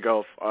matter where you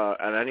go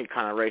at any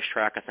kind of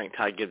racetrack. I think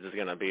Ty Gibbs is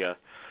going to be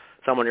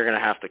someone you're going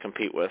to have to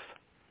compete with.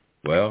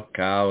 Well,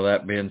 Kyle,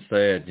 that being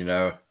said,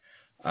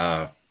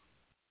 I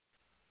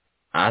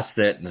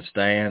sat in the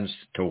stands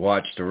to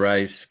watch the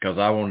race because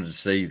I wanted to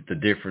see the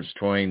difference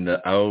between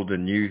the old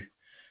and new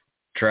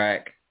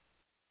track,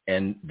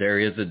 and there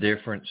is a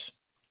difference.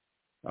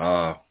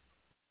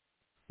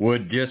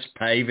 Would just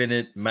paving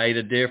it made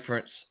a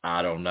difference?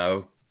 I don't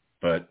know,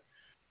 but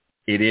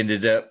it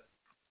ended up,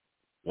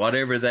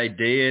 whatever they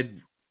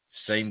did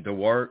seemed to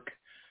work.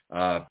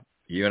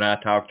 You and I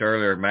talked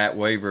earlier, Matt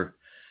Weaver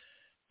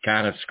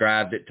kind of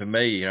described it to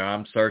me.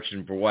 I'm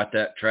searching for what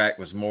that track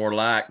was more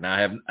like. Now,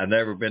 I've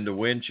never been to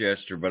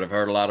Winchester, but I've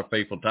heard a lot of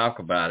people talk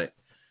about it.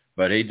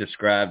 But he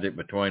described it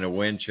between a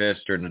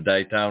Winchester and a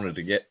Daytona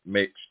to get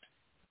mixed.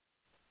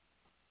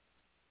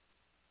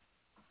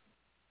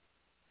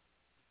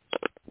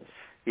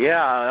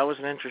 Yeah, that was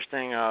an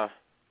interesting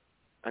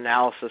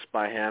analysis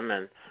by him,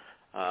 and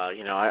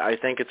I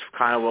think it's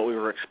kind of what we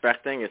were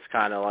expecting. It's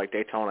kind of like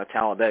Daytona,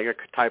 Talladega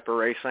type of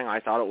racing. I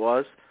thought it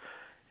was,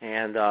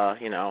 and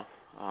a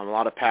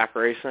lot of pack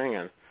racing,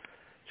 and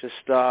just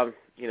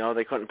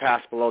they couldn't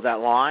pass below that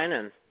line,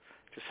 and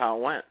just how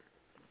it went.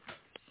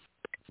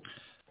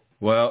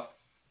 Well,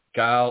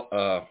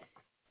 Kyle,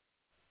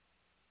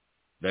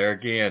 there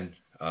again,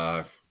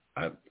 I'm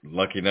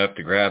lucky enough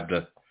to grab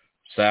the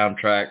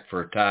soundtrack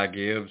for Ty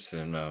Gibbs,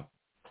 and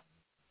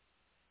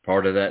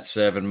part of that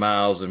 7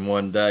 miles in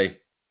one day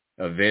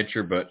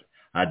adventure, but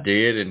I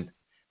did, and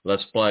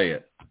let's play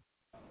it.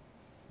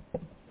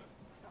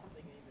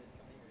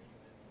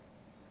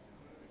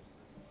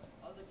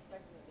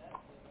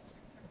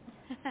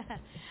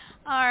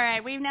 All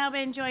right, we've now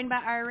been joined by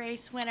our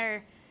race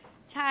winner,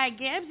 Ty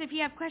Gibbs. If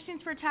you have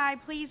questions for Ty,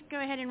 please go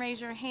ahead and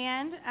raise your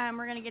hand.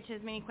 We're going to get to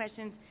as many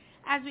questions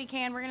as we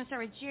can. We're going to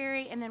start with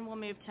Jerry, and then we'll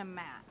move to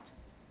Matt.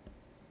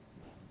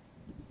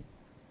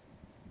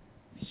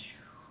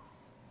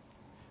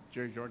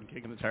 Jerry Jordan,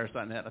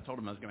 KickingTheTires.net. I told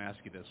him I was going to ask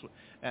you this.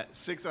 At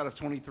 6 out of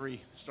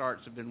 23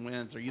 starts have been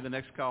wins. Are you the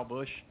next Kyle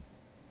Busch?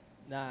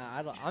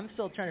 Nah, I'm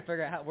still trying to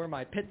figure out where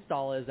my pit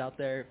stall is out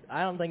there.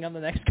 I don't think I'm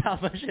the next Kyle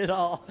Busch at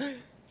all.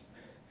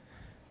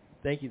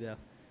 Thank you, though.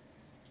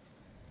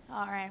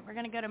 All right, we're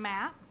going to go to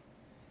Matt.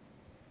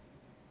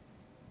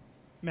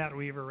 Matt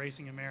Weaver,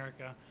 Racing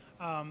America.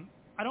 I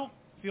don't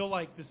feel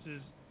like this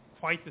is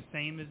quite the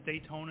same as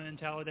Daytona and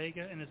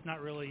Talladega, and it's not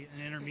really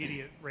an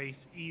intermediate race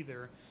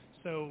either.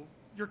 So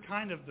you're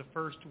kind of the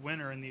first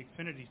winner in the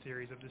Xfinity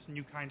Series of this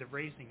new kind of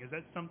racing. Is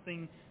that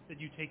something that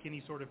you take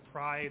any sort of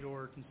pride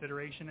or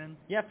consideration in?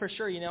 Yeah, for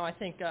sure. I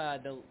think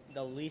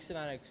the least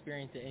amount of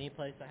experience at any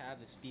place I have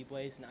is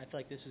speedways, and I feel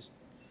like this is,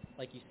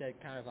 like you said,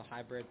 kind of a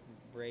hybrid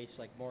race,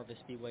 like more of a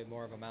speedway,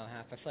 more of a mile and a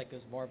half. I feel like it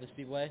was more of a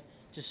speedway.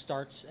 Just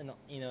starts, and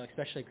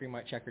especially green,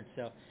 white, checkered.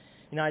 So,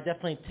 I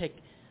definitely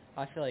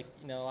I feel like,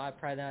 a lot of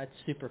pride in that.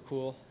 It's super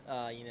cool.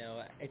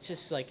 It's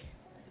just like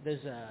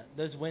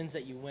those wins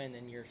that you win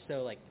and you're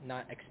so like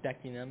not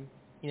expecting them.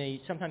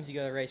 Sometimes you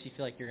go to a race, you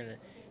feel like you're gonna,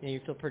 you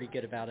feel pretty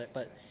good about it.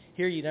 But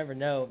here you never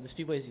know.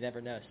 The speedways you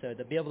never know. So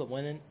to be able to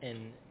win it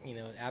and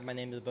add my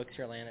name to the books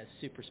here in Atlanta is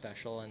super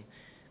special. And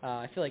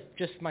I feel like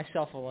just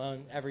myself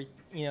alone,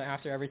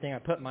 after everything I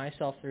put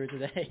myself through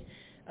today,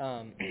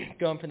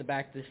 going from the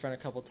back to the front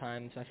a couple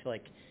times, I feel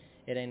like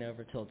it ain't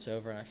over till it's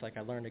over. And I feel like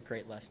I learned a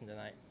great lesson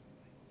tonight.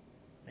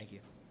 Thank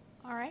you.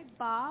 All right,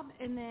 Bob,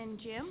 and then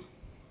Jim.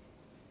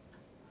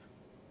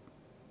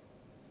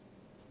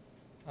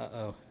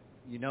 Uh-oh.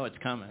 You know it's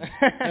coming.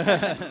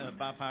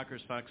 Bob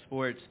Hawkers, Fox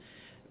Sports.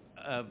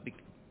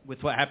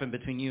 With what happened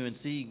between you and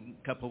C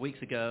a couple of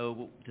weeks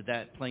ago, did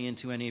that play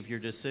into any of your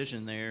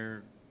decision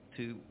there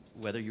to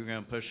whether you were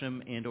going to push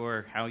him and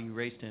or how you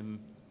raced him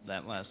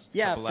that last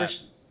couple laps?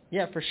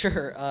 For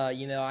sure.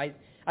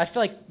 I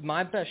feel like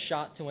my best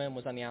shot to win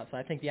was on the outside.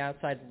 I think the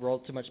outside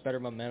rolled so much better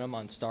momentum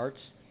on starts.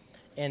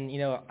 And,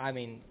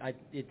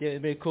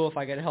 it'd be cool if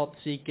I could help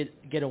C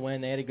get a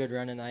win. They had a good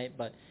run tonight,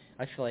 but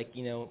I feel like,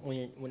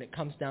 when it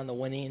comes down to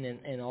winning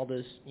and all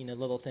those,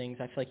 little things,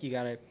 I feel like you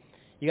gotta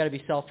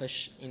be selfish,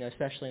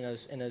 especially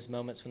in those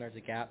moments when there's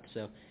a gap.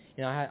 So,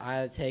 I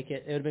had to take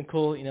it. It would have been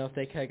cool, if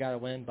they could have got a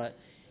win, but,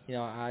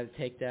 I had to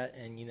take that,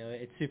 and,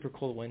 it's super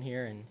cool to win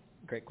here, and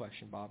great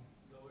question, Bob.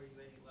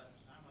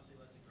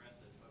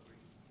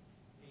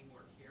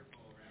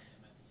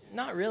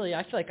 Not really.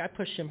 I feel like I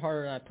pushed him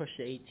harder than I pushed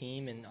the 8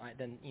 team, and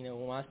then when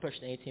I was pushing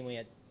the 8 team, we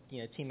had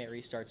teammate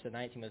restarts. The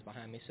 9 team was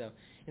behind me, so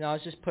I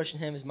was just pushing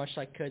him as much as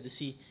I could to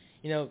see,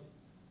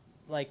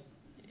 like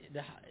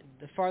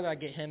the farther I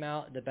get him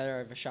out, the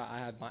better of a shot I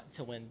have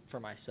to win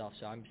for myself.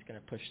 So I'm just gonna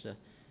push as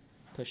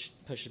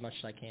much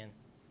as I can.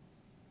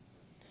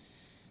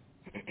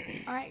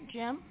 All right,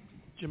 Jim.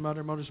 Jim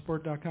Utter,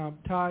 Motorsport.com.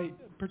 Ty,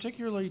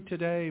 particularly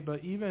today,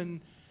 but even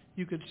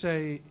you could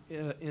say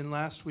in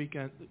last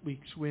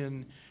week's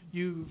win,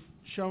 you've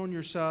shown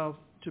yourself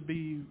to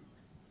be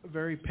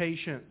very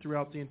patient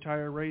throughout the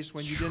entire race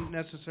when you didn't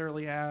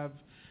necessarily have,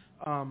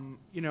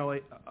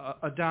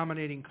 a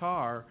dominating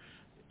car.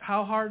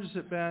 How hard has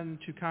it been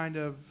to kind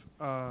of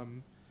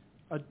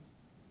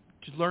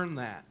to learn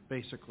that,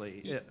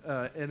 basically?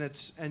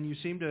 And you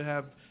seem to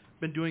have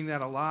been doing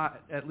that a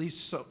lot, at least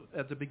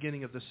at the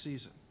beginning of the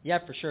season. Yeah,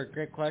 for sure.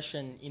 Great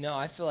question.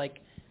 I feel like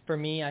for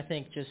me, I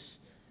think just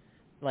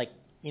like,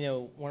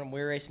 when we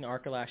were racing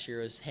ARCA last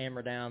year, it was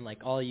hammer down, like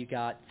all you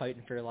got,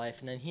 fighting for your life.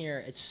 And then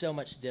here, it's so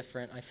much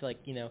different. I feel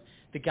like,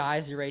 the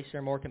guys who race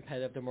are more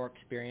competitive, they're more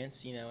experienced,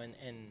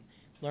 and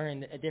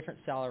learning a different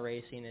style of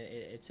racing,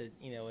 it's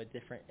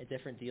a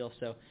different deal.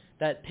 So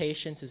that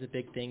patience is a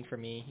big thing for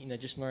me.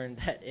 Just learn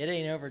that it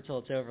ain't over till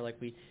it's over. I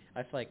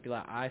feel like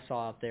I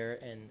saw out there,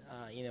 and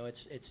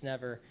it's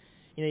never,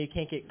 you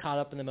can't get caught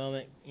up in the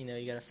moment. You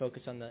got to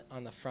focus on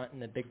the front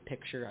and the big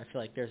picture. I feel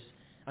like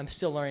I'm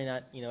still learning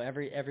that,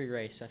 every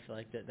race. I feel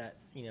like that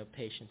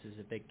patience is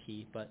a big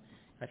key. But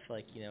I feel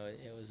like,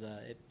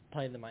 it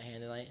played into my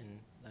hand tonight, and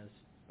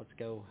let's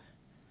go.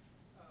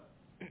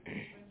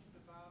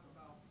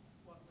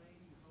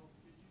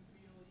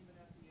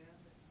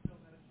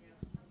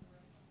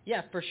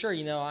 Yeah, for sure.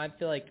 I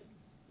feel like,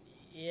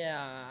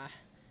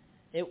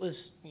 it was,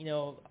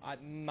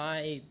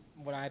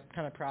 what I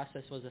kind of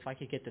processed was if I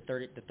could get the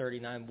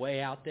 39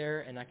 way out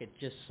there and I could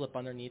just slip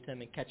underneath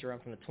him and catch a run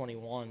from the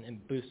 21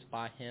 and boost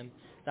by him,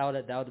 that would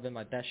have been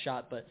my best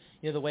shot. But,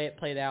 the way it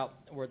played out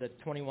where the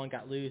 21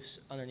 got loose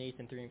underneath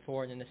in 3 and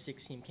 4, and then the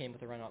 16 came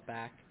with a run out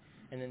back,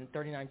 and then the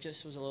 39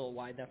 just was a little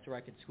wide enough to where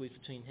I could squeeze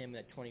between him and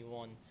that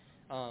 21.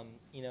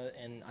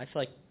 And I feel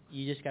like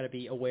you just got to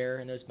be aware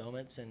in those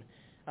moments, and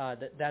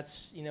that's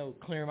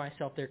clearing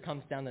myself there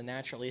comes down to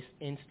natural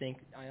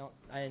instinct.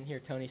 I didn't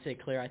hear Tony say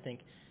clear. I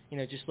think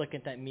just looking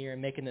at that mirror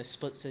and making those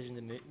split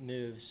decision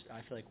moves,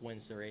 I feel like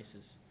wins the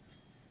races.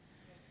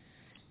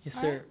 Yes,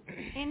 all sir. Right.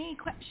 Any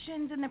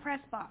questions in the press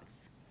box?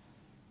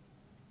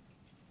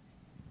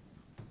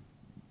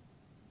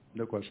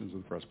 No questions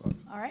in the press box.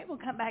 All right, we'll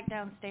come back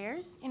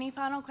downstairs. Any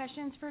final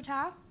questions for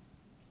Ty?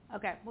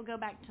 Okay, we'll go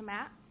back to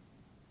Matt.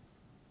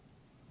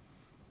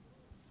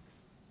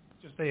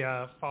 Just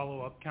a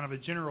follow-up, kind of a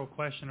general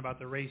question about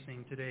the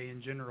racing today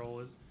in general,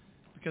 is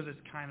because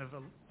it's kind of,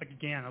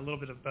 a little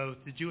bit of both.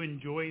 Did you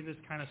enjoy this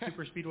kind of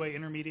super speedway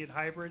intermediate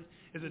hybrid?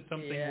 Is it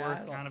something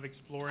worth kind of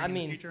exploring in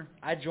the future?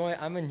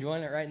 I'm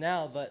enjoying it right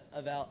now, but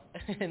about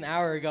an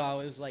hour ago I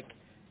was like,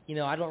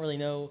 I don't really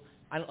know.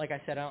 Like I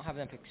said, I don't have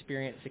enough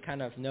experience to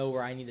kind of know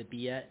where I need to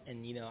be at,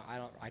 and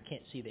I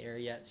can't see the air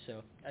yet,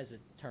 so as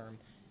a term.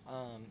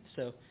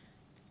 So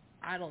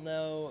I don't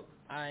know.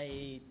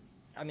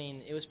 I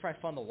mean, it was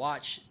probably fun to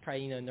watch,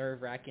 probably,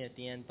 nerve-wracking at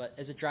the end. But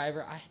as a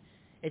driver,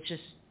 it's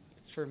just,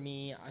 for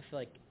me, I feel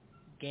like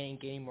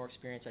gaining more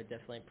experience, I'd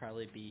definitely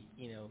probably be,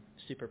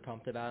 super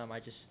pumped about them. I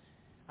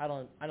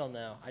don't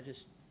know. I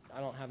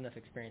don't have enough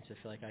experience to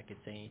feel like I could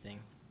say anything.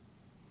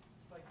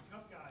 Like the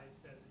Cup guys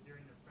said that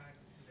during their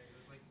practice today, it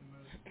was like the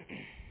most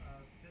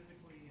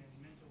physically and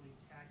mentally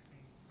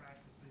taxing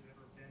practice they've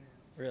ever been in.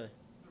 Really?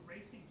 The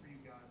racing for you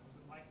guys, was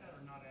it like that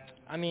or not as?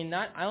 I mean,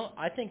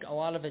 I think a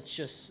lot of it's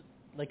just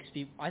like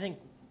speed. I think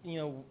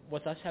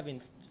with us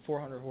having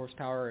 400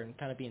 horsepower and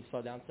kind of being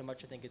slowed down so much,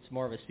 I think it's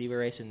more of a speedway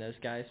race than those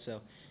guys. So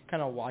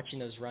kind of watching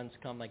those runs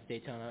come like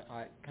Daytona,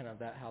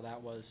 how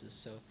that was is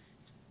so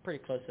it's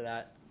pretty close to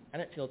that. I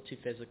didn't feel too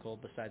physical.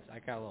 Besides, I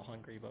got a little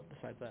hungry, but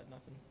besides that,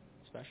 nothing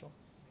special.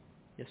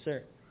 Yes,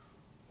 sir.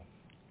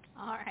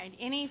 All right.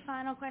 Any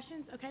final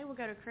questions? Okay, we'll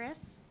go to Chris.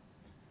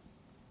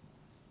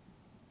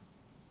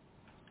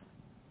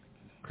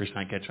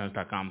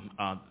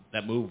 ChrisKnight@Trans.com.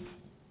 That move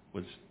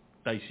was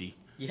dicey.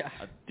 Yeah.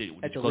 Did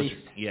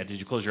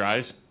you close your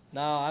eyes?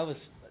 No, I was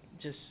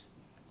just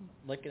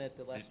looking at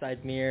the left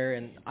side mirror,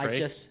 and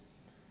Pray?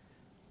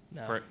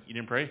 No. You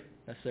didn't pray?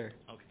 No, sir.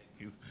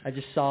 Okay. I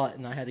just saw it,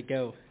 and I had to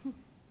go.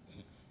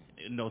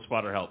 No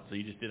spotter help, so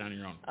you just did it on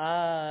your own.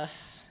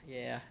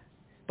 Yeah.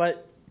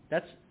 But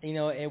that's,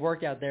 it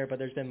worked out there, but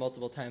there's been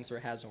multiple times where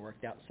it hasn't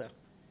worked out, so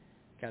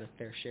got a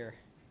fair share.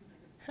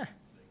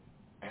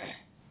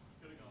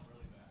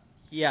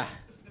 Yeah.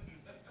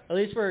 At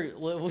least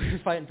we're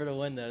fighting for the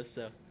win, though,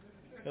 so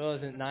it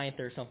wasn't ninth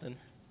or something.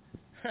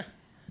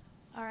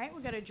 All right,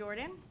 we'll go to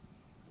Jordan.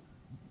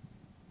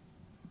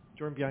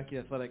 Jordan Bianchi,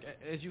 Athletic.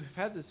 As you've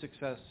had the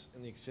success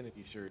in the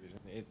Xfinity Series,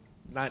 and it's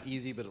not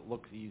easy, but it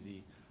looks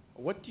easy,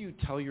 what do you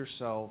tell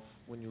yourself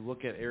when you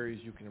look at areas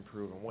you can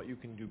improve and what you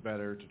can do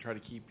better to try to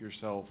keep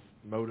yourself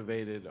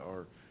motivated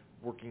or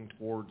working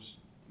towards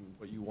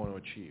what you want to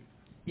achieve?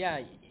 Yeah,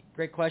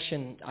 great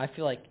question. I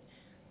feel like,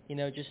 I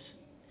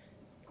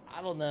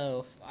don't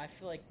know. I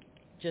feel like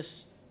just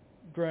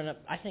growing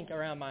up, I think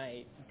around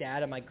my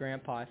dad and my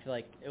grandpa, I feel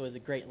like it was a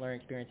great learning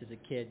experience as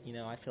a kid.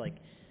 I feel like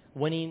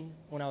winning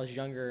when I was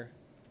younger,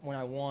 when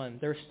I won,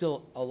 there were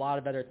still a lot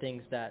of other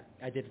things that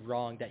I did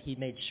wrong that he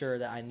made sure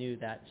that I knew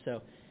that.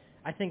 So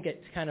I think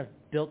it's kind of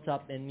built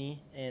up in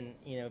me, and,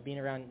 being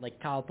around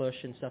like Kyle Busch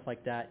and stuff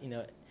like that,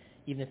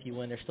 even if you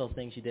win, there's still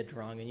things you did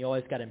wrong, and you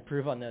always got to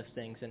improve on those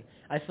things. And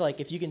I feel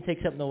like if you can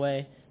take something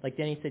away, like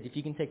Denny said, if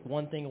you can take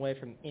one thing away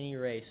from any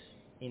race,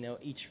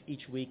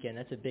 each weekend,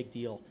 that's a big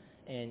deal.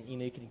 And,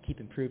 you can keep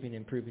improving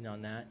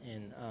on that.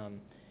 And,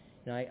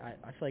 I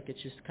feel like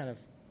it's just kind of,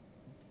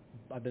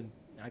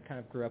 I kind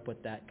of grew up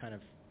with that kind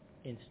of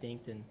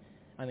instinct. And,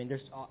 I mean,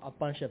 there's a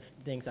bunch of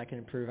things I can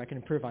improve. I can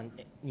improve on,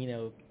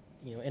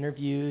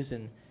 interviews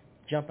and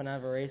jumping out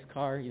of a race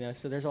car,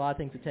 so there's a lot of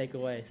things to take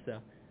away, so.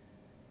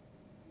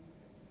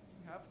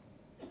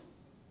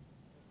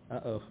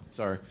 Uh-oh.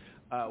 Sorry.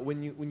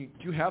 When you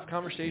do you have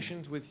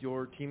conversations with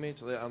your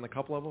teammates on the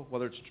cup level,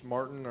 whether it's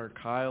Martin or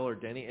Kyle or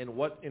Denny, and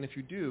if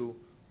you do,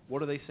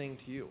 what are they saying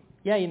to you?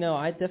 Yeah,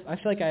 I feel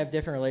like I have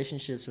different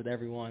relationships with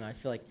everyone. I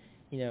feel like,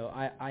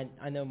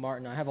 I know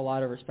Martin. I have a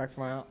lot of respect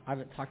for him. I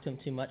haven't talked to him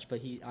too much,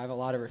 but I have a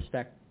lot of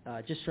respect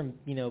just from,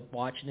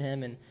 watching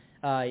him. And,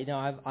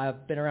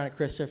 I've been around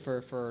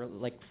Christopher for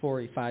like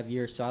 4 or 5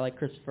 years, so I like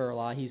Christopher a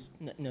lot. He's,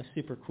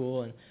 super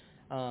cool. And,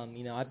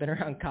 I've been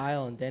around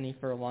Kyle and Denny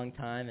for a long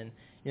time, and,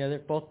 they're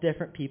both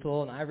different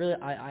people, and I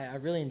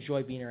really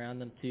enjoy being around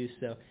them too.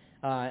 So,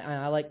 and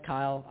I like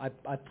Kyle.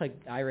 I played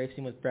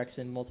iRacing with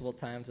Brexton multiple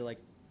times at like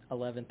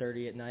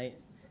 11:30 at night.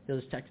 He'll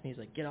just text me. He's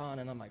like, "Get on,"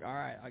 and I'm like, "All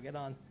right, I'll get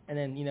on." And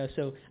then,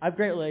 so I have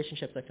great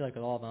relationships. I feel like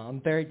with all of them. I'm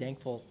very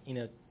thankful,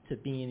 to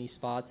be in these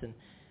spots, and,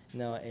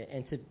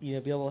 and to, be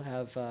able to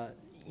have,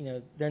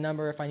 their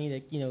number if I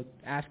need to,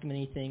 ask them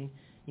anything,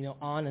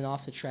 on and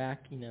off the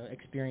track,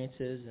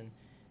 experiences and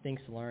things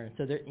to learn.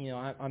 So there,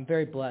 I'm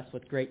very blessed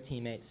with great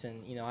teammates,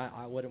 and,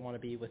 I wouldn't want to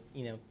be with,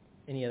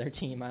 any other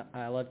team.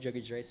 I love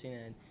Juggies Racing,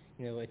 and,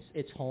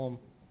 it's home.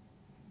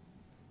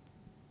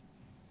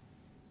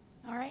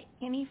 All right.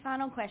 Any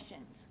final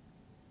questions?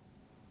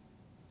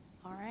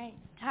 All right.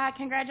 Todd,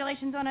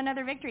 congratulations on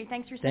another victory.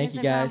 Thanks for spending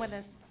some time with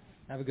us.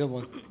 Have a good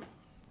one.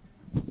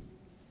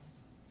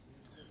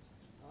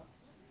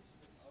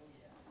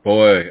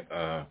 Boy,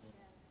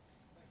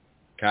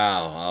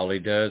 Kyle, all he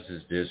does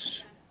is just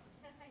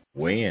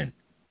win.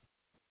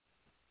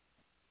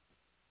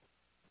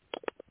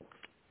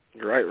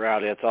 You're right,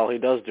 Rowdy. That's all he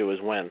does do is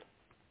win.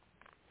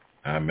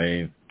 I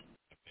mean,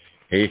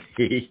 he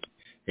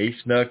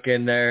snuck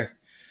in there.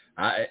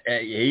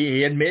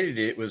 He admitted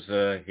it was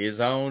his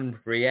own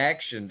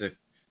reaction to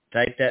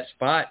take that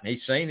spot, and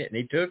he seen it and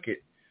he took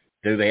it.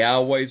 Do they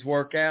always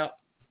work out?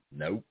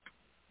 Nope.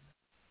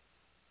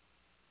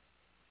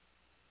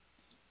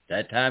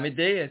 That time it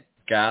did,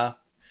 Kyle,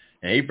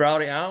 and he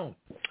brought it home.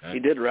 He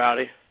did,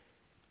 Rowdy.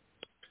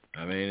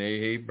 I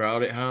mean, he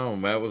brought it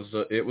home.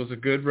 It was a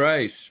good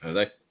race.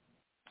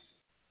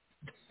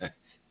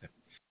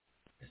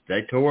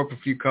 They tore up a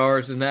few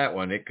cars in that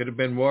one. It could have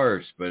been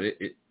worse, but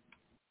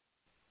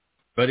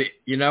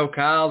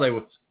Kyle, there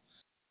was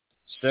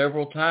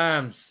several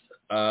times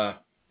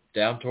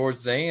down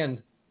towards the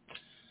end,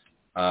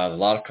 a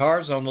lot of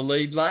cars on the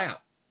lead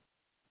lap.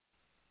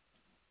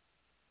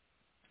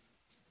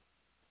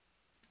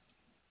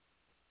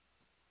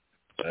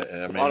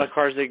 A lot of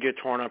cars did get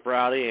torn up,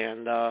 Rowdy,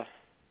 and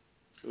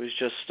it was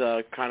just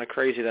kind of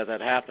crazy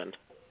that happened.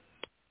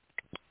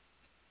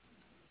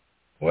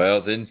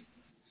 Well, then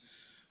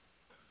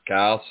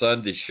Kyle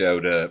Sunday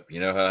showed up.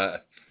 You know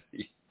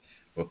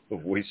how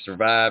we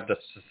survived a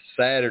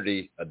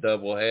Saturday, a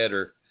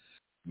doubleheader.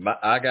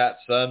 I got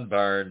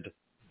sunburned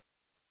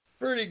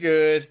pretty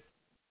good.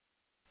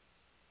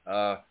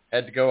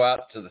 Had to go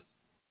out to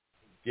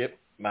get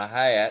my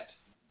hat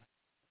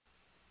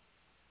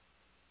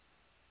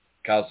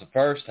because the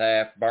first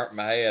half burnt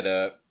my head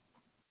up.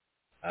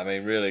 I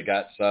mean, really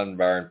got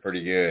sunburned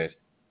pretty good.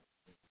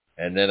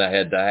 And then I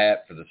had the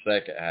hat for the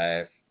second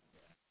half,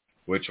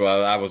 which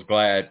I was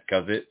glad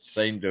because it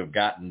seemed to have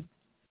gotten,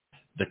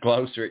 the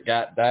closer it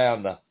got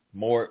down, the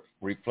more it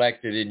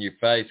reflected in your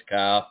face,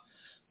 Kyle.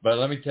 But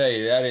let me tell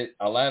you,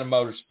 Atlanta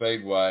Motor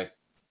Speedway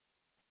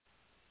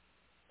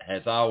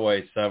has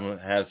always some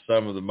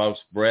of the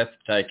most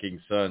breathtaking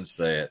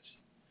sunsets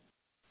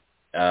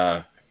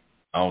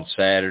on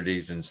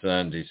Saturdays and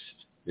Sundays.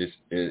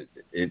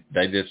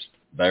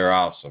 They're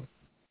awesome,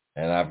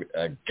 and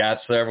I've got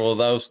several of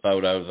those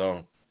photos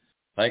on,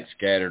 I think,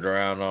 scattered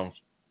around on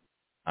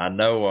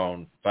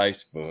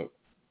Facebook.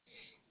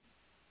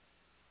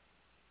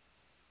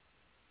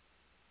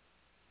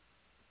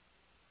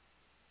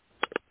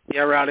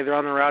 Yeah, Rowdy, they're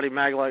on the Rowdy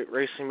Maglite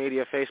Racing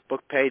Media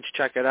Facebook page.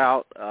 Check it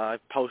out. I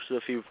posted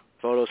a few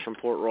photos from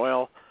Port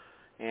Royal,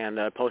 and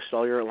I posted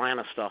all your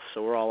Atlanta stuff,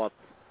 so we're all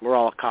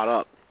caught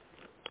up.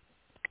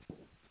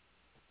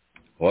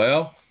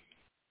 Well,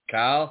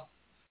 Kyle,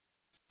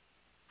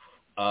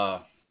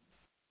 that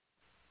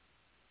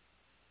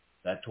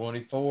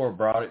 24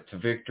 brought it to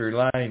victory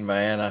lane,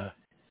 man.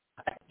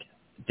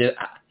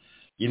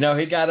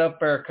 He got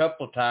up there a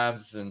couple of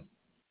times, and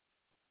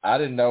I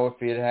didn't know if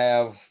he'd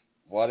have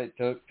what it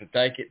took to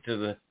take it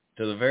to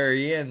the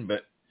very end,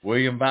 but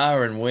William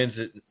Byron wins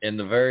it in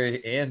the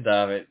very end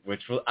of it,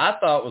 which I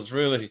thought was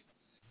really.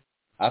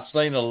 I've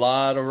seen a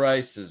lot of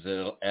races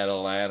at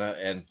Atlanta,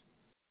 and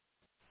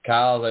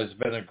Kyle, there's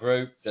been a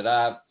group that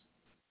I've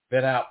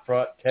been out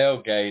front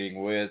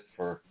tailgating with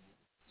for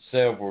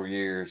several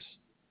years,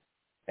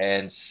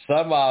 and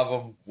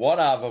one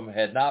of them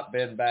had not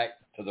been back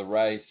to the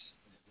race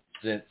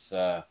since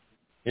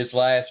his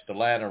last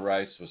Atlanta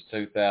race was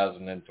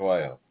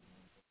 2012.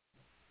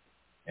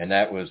 And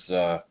that was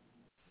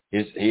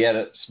he had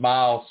a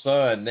small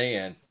son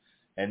then,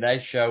 and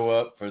they show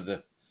up for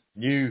the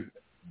new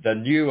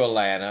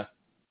Atlanta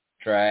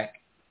track,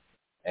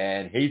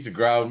 and he's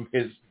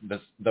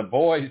the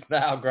boy's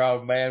now a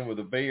grown man with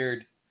a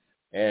beard,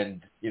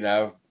 and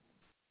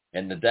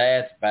and the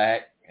dad's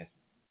back.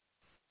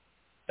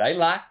 They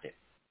liked it.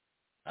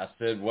 I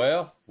said,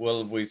 well,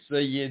 will we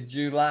see you in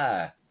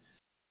July?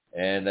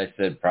 And they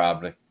said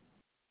probably.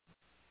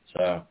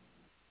 So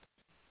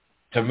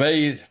to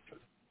me,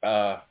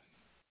 I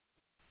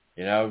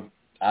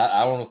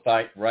want to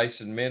thank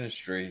Racing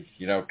Ministry.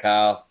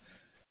 Kyle,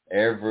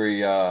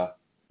 every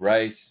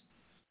race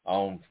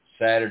on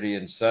Saturday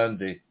and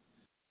Sunday,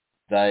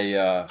 they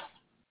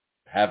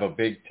have a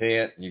big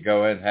tent, and you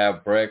go in and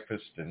have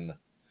breakfast, and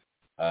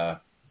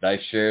they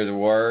share the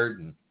word,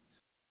 and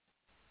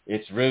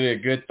it's really a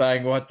good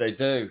thing what they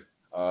do.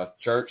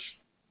 Church,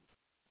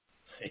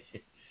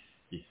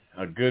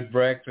 a good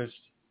breakfast,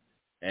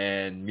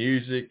 and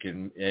music,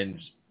 and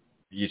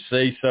you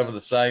see some of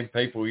the same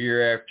people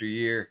year after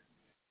year.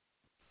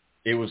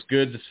 It was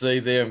good to see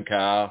them,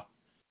 Kyle.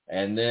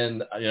 And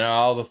then,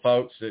 all the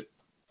folks that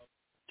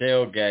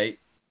tailgate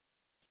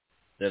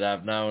that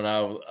I've known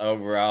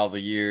over all the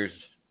years,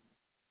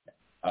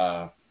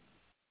 kind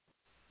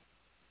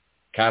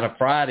of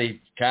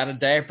Friday kind of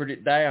dampened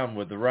it down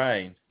with the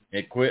rain.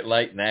 It quit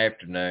late in the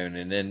afternoon,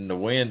 and then the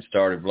wind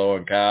started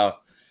blowing,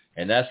 Kyle,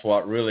 and that's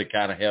what really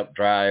kind of helped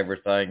dry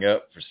everything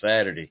up for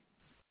Saturday,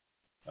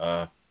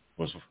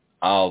 was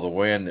all the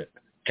wind that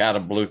kind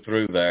of blew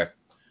through there.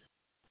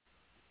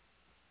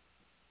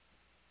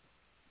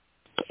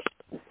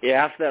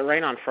 Yeah, after that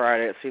rain on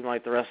Friday, it seemed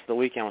like the rest of the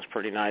weekend was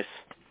pretty nice.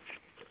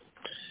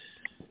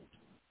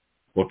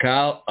 Well,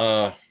 Kyle,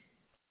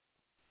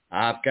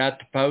 I've got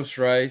the post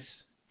race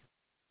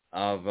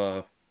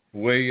of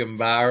William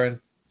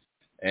Byron,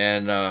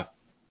 and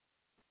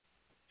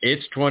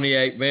it's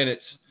 28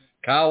 minutes.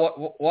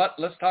 Kyle, what?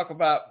 Let's talk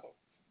about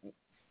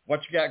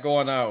what you got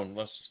going on.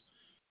 Let's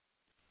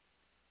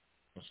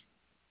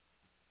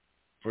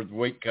for the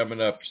week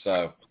coming up.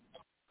 So.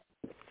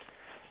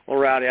 Well,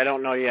 Rowdy, I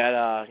don't know yet.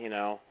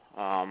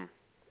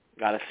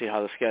 Got to see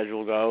how the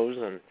schedule goes,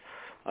 and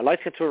I'd like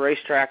to get to a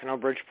racetrack. I know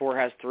Bridgeport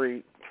has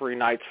three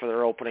nights for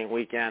their opening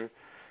weekend,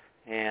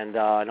 and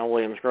I know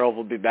Williams Grove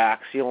will be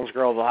back. Sealands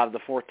Grove will have the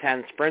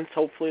 410 sprints,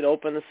 hopefully, to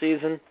open the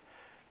season,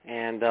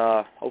 and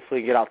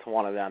hopefully get out to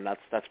one of them.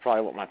 That's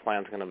probably what my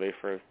plan's going to be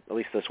for at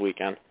least this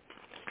weekend.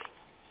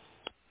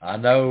 I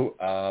know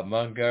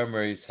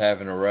Montgomery's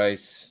having a race.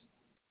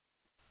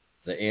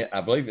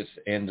 I believe it's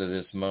the end of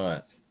this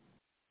month,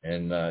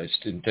 and it's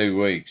in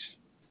 2 weeks.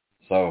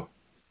 So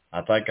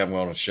I think I'm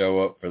going to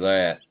show up for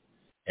that,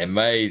 and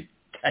may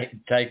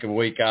take a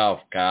week off,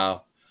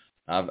 Kyle.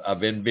 I've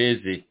been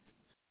busy.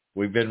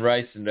 We've been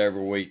racing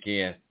every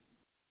weekend.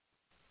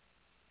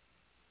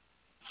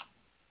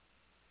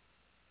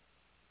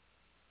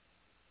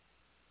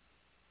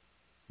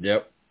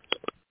 Yep.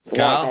 A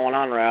lot going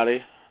on,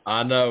 Rowdy.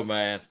 I know,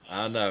 man.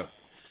 I know.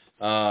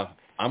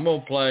 I'm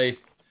going to play.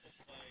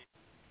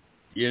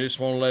 You just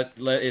want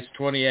to let it's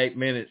 28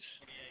 minutes.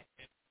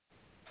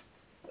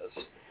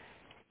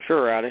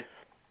 Sure, Rowdy.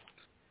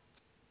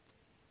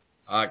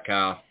 All right,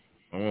 Kyle.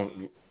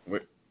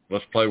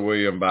 Let's play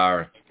William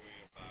Byron.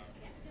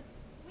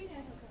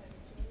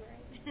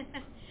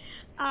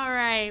 All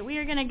right, we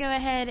are going to go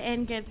ahead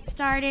and get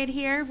started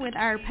here with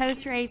our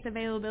post-race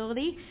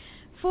availability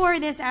for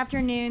this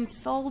afternoon's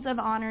Folds of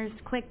Honors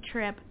Quick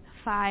Trip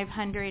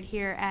 500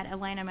 here at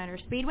Atlanta Motor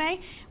Speedway.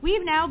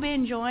 We've now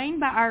been joined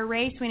by our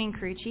race-winning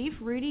crew chief,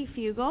 Rowdy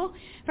Fugel.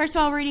 First of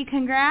all, Rowdy,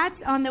 congrats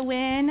on the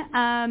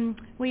win.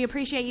 We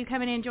appreciate you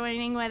coming and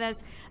joining with us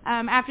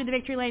after the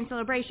Victory Lane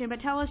celebration,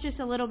 but tell us just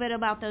a little bit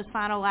about those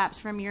final laps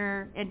from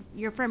your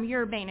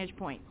vantage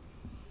point.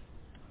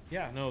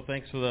 Yeah, no,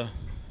 thanks for the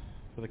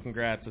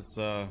congrats.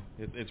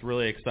 It's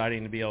really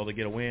exciting to be able to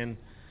get a win.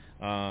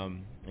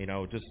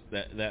 Just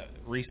that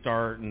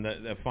restart and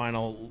that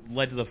final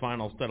led to the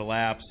final set of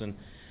laps,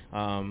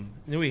 and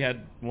knew we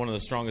had one of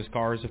the strongest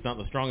cars, if not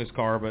the strongest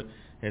car, but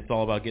it's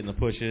all about getting the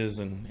pushes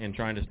and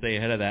trying to stay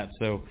ahead of that.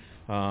 So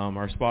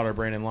our spotter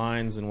Brandon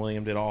Lyons and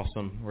William did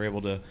awesome. We're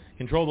able to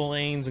control the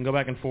lanes and go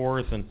back and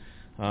forth, and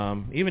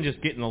even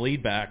just getting the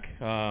lead back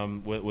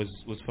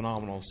was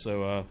phenomenal.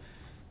 So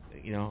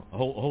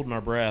holding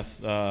our breath,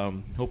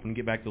 hoping to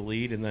get back to the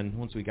lead, and then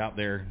once we got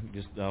there,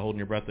 just holding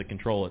your breath to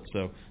control it.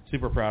 So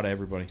super proud of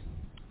everybody.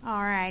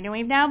 All right, and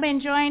we've now been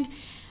joined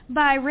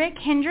by Rick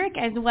Hendrick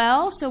as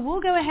well. So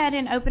we'll go ahead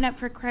and open up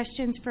for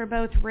questions for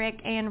both Rick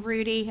and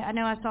Rowdy. I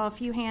know I saw a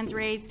few hands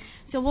raised,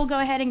 so we'll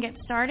go ahead and get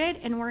started,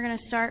 and we're going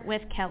to start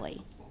with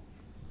Kelly.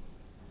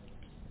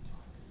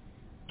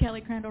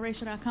 Kelly,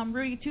 CrandallRacer.com.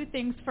 Rowdy, two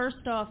things.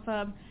 First off,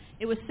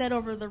 it was said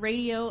over the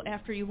radio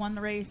after you won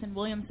the race, and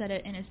William said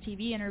it in his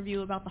TV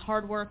interview about the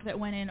hard work that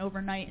went in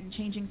overnight and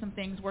changing some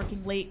things,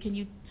 working late. Can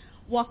you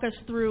walk us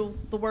through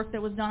the work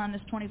that was done on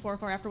this 24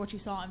 car after what you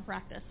saw in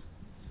practice?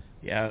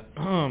 Yeah,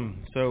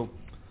 so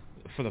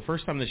for the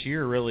first time this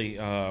year, really,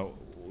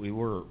 we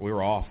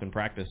were off in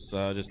practice.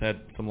 Just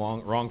had some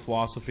wrong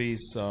philosophies,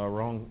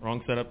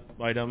 wrong setup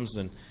items,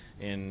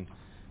 and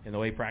the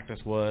way practice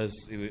was,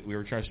 we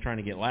were just trying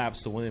to get laps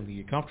so William could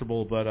get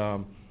comfortable,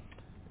 but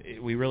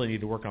we really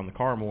need to work on the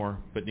car more,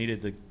 but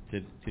needed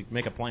to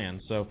make a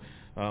plan. So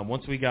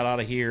once we got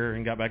out of here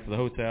and got back to the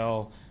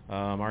hotel,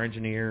 our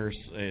engineers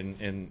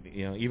and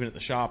even at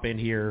the shop in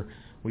here,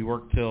 we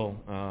worked till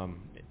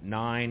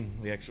 9.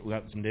 We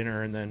got some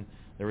dinner, and then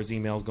there was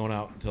emails going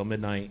out until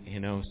midnight.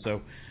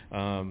 So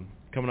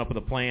coming up with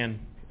a plan,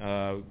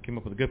 came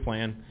up with a good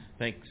plan.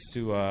 Thanks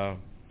to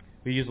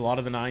we used a lot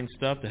of the 9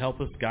 stuff to help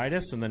us, guide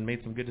us, and then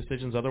made some good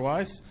decisions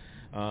otherwise.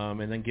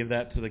 And then give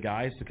that to the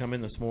guys to come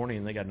in this morning,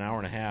 and they got an hour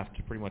and a half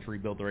to pretty much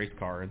rebuild the race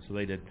car, and so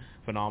they did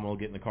phenomenal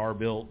getting the car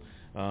built,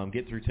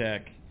 get through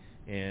tech,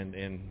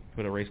 and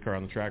put a race car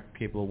on the track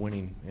capable of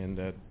winning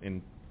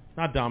and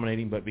not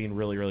dominating, but being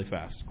really, really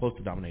fast, close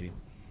to dominating.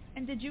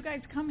 And did you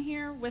guys come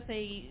here with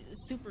a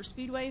super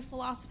speedway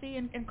philosophy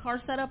and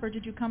car setup, or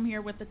did you come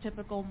here with the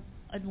typical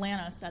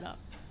Atlanta setup?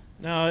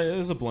 No, it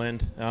was a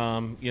blend.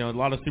 A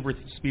lot of super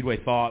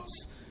speedway thoughts,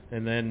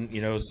 and then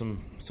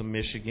some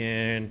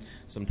Michigan,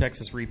 some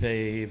Texas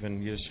repave,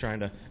 and you're just trying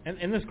to.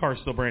 And this car's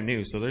still brand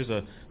new, so there's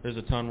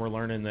a ton we're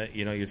learning that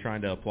you're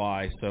trying to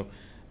apply. So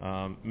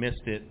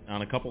missed it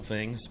on a couple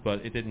things,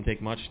 but it didn't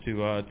take much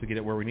to get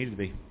it where we needed to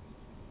be.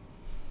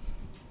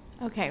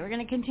 Okay, we're going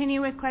to continue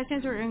with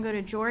questions. We're going to go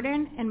to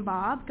Jordan and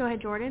Bob. Go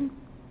ahead, Jordan.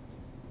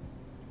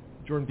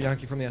 Jordan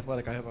Bianchi from The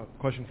Athletic. I have a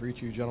question for each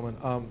of you gentlemen.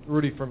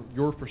 Rowdy, from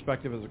your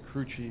perspective as a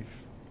crew chief,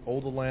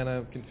 old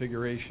Atlanta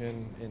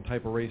configuration and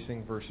type of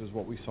racing versus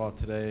what we saw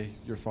today,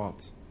 your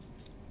thoughts?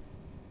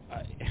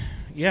 I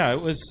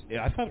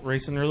thought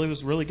racing really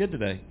was really good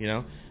today.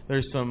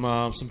 There's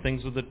some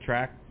things with the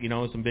track,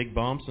 some big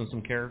bumps and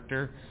some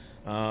character.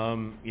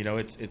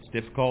 It's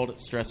difficult,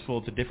 it's stressful,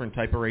 it's a different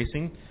type of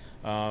racing.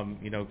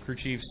 Crew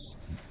chiefs,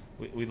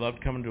 we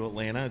loved coming to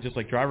Atlanta, just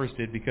like drivers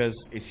did, because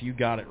if you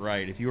got it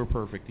right, if you were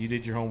perfect, you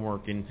did your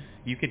homework, and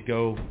you could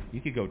go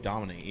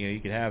dominate. You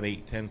could have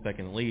 8-10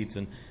 second leads,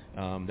 and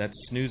that's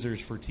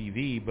snoozers for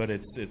TV, but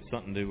it's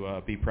something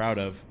to be proud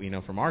of,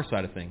 from our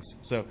side of things.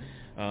 So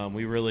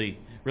we really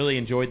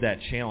enjoyed that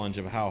challenge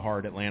of how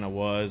hard Atlanta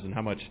was and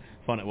how much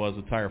fun it was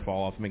with tire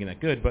fall off, making that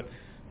good.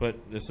 But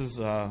this is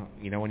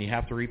when you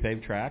have to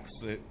repave tracks,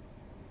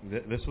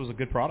 this was a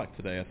good product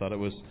today. I thought it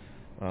was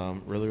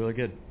really, really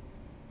good.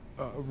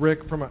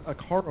 Rick, from a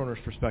car owner's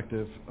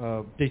perspective,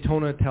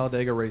 Daytona,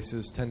 Talladega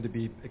races tend to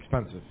be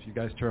expensive. You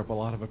guys tear up a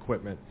lot of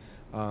equipment.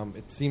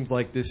 It seems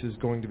like this is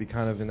going to be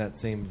kind of in that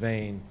same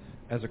vein.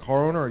 As a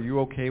car owner, are you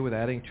okay with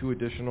adding 2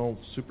 additional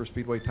super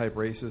speedway type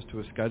races to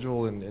a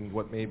schedule, and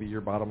what may be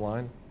your bottom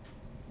line?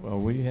 Well,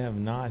 we have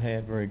not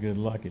had very good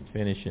luck at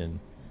finishing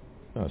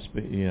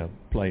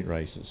plate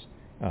races.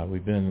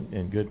 We've been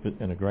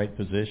in a great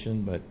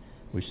position, but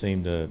we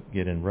seem to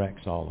get in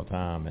wrecks all the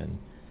time, and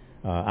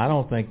I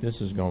don't think this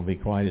is going to be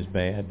quite as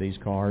bad. These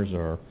cars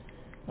are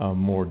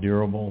more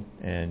durable,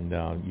 and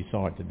you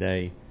saw it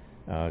today.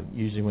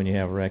 Usually when you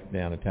have a wreck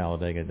down at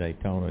Talladega,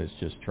 Daytona, it's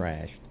just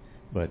trashed,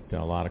 but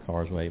a lot of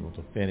cars were able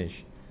to finish,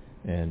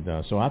 and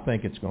so I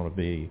think it's going to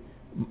be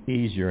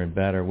easier and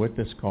better with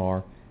this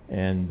car,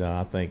 and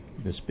I think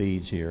the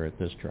speed's here at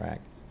this track,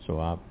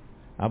 so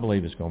I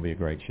believe it's going to be a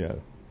great show.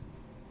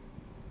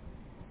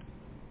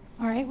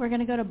 All right, we're going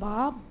to go to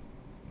Bob.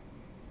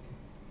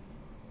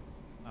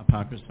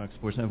 Parker, Fox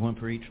Sports. I have one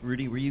for each.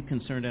 Rowdy, were you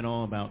concerned at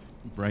all about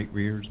bright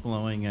rears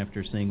blowing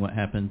after seeing what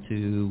happened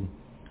to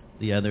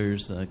the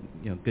others?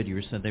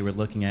 Goodyear said they were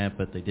looking at,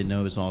 but they didn't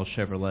know it was all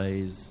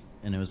Chevrolets,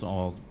 and it was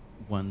all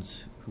ones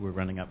who were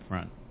running up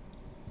front.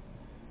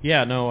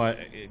 Yeah, no,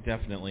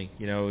 definitely.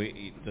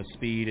 The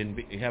speed and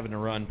having to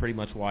run pretty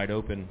much wide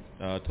open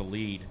to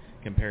lead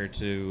compared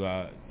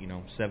to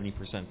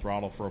 70%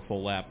 throttle for a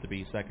full lap to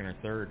be second or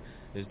third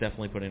is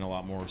definitely putting a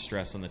lot more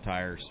stress on the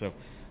tires. So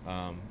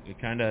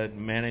kind of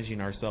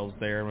managing ourselves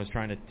there, and was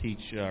trying to teach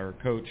our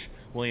coach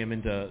William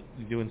into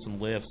doing some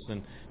lifts,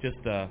 and just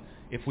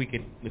if we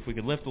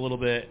could lift a little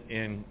bit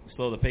and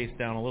slow the pace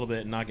down a little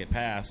bit and not get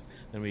past,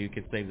 then we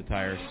could save the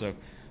tires. So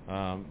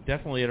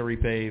definitely at a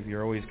repave,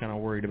 you're always kind of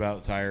worried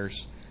about tires.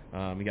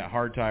 You got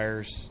hard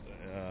tires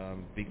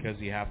because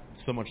you have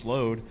so much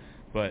load,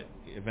 but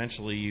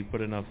eventually you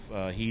put enough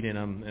heat in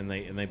them and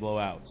they blow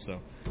out. So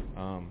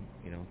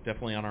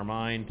definitely on our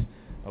mind.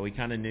 We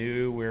kind of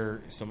knew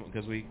where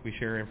because we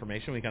share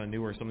information, we kind of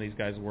knew where some of these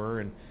guys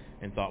were, and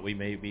thought we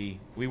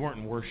weren't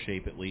in worse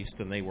shape at least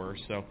than they were.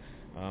 So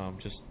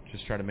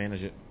just try to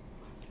manage it.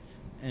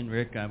 And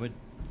Rick, I would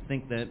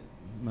think that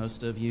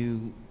most of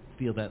you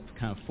feel that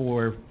kind of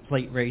 4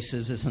 plate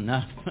races is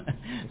enough.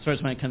 As far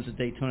as when it comes to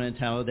Daytona and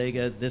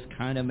Talladega, this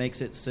kind of makes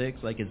it 6.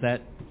 Like, do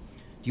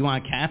you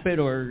want to cap it,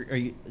 or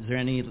is there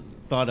any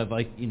thought of,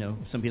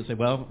 some people say,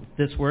 well,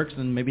 if this works,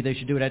 then maybe they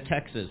should do it at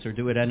Texas or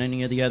do it at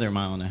any of the other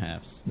mile and a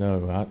halves?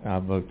 No, I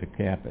vote to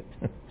cap it.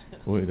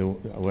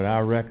 With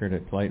our record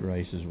at plate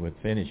races with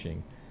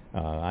finishing,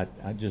 I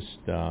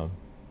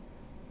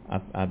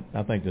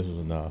think this is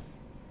enough.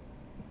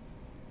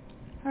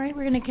 All right,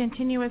 we're going to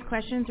continue with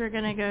questions. We're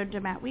going to go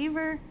to Matt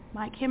Weaver,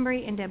 Mike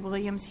Hembry, and Deb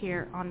Williams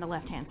here on the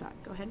left-hand side.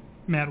 Go ahead.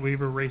 Matt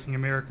Weaver, Racing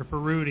America for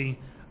Rowdy.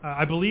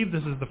 I believe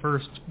this is the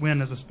first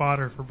win as a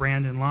spotter for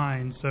Brandon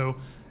Lyons, so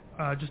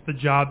just the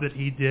job that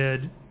he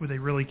did with a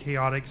really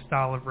chaotic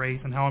style of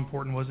race, and how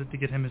important was it to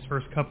get him his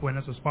first Cup win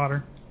as a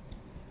spotter?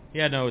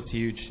 Yeah, no, it's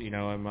huge.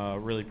 I'm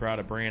really proud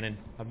of Brandon.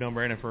 I've known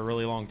Brandon for a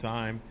really long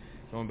time,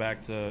 going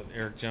back to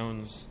Eric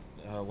Jones'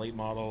 late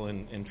model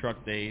and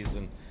truck days,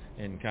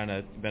 and kind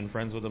of been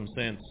friends with him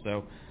since.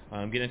 So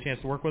getting a chance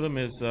to work with him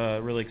is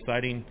really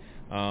exciting.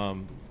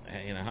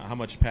 How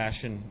much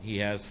passion he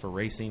has for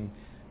racing,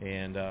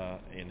 and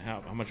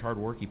how much hard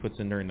work he puts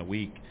in during the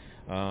week.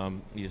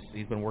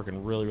 He's been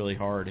working really, really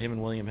hard. Him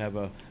and William have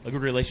a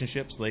good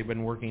relationship, so they've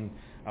been working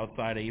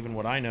outside of even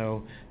what I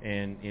know,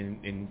 and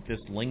in this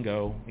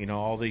lingo,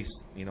 all these,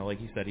 like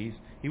he said,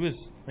 he was,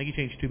 I think he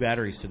changed 2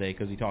 batteries today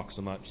because he talks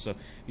so much. So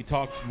he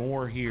talks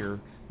more here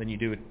than you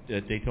do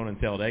at Daytona and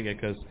Talladega,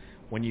 because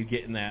when you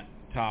get in that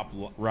top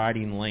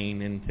riding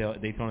lane in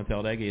Daytona and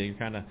Talladega, you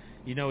kind of,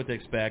 what to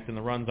expect, and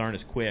the runs aren't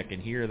as quick.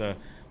 And here the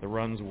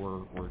runs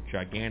were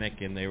gigantic,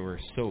 and they were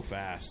so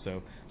fast.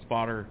 So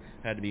spotter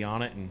had to be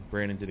on it, and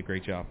Brandon did a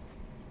great job.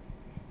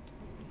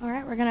 All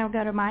right, we're going to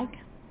go to Mike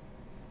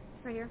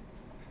right here.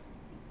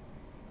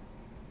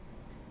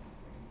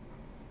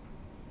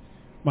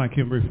 Mike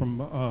Hembry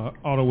from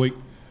Auto Week.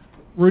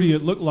 Rudy,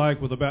 it looked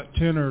like with about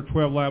 10 or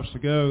 12 laps to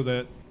go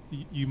that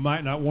you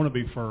might not want to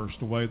be first,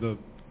 the way the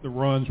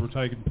runs were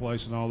taking place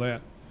and all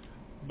that.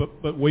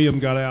 But William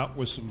got out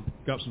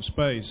got some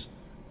space.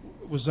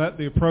 Was that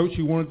the approach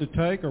you wanted to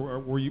take, or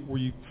were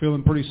you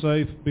feeling pretty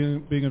safe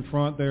being in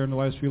front there in the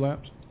last few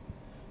laps?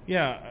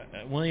 Yeah,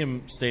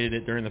 William stated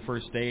it during the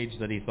first stage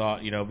that he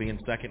thought, being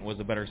second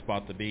was a better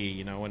spot to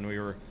be. When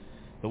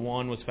the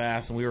 1 was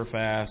fast and we were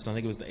fast, I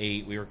think it was the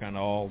 8, we were kind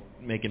of all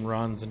making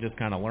runs and just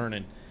kind of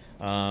learning.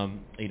 And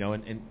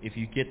if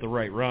you get the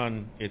right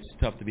run, it's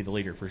tough to be the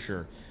leader for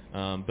sure.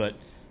 But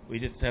we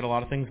just had a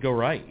lot of things go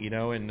right,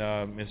 and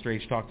Mr.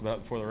 H talked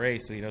about before the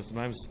race.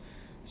 Sometimes,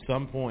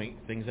 some point,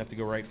 things have to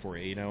go right for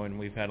you, and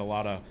we've had a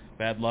lot of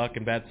bad luck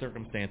and bad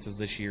circumstances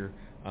this year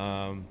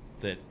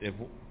that have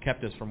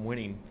kept us from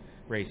winning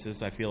races,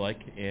 I feel like.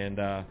 And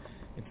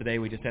today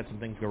we just had some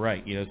things go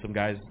right. Some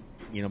guys,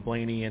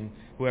 Blaney and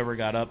whoever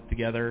got up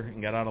together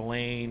and got out of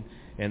lane,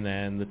 and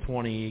then the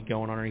 20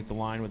 going underneath the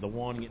line with the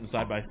 1 getting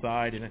side by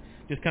side, and it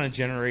just kind of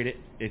generated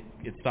it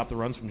stopped the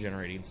runs from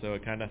generating. So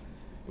it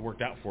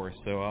worked out for us.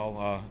 So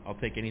I'll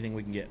take anything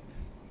we can get.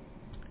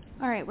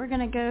 All right, we're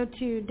going to go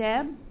to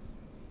Deb.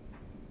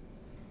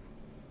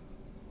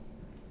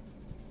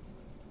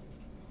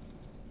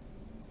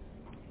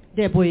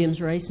 Deb Williams,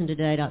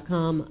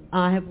 RacingToday.com.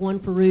 I have one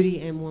for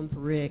Rowdy and one for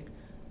Rick.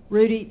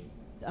 Rowdy,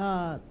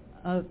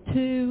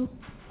 2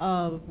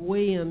 of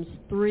Williams'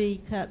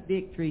 3 Cup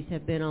victories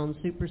have been on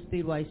super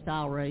speedway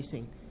style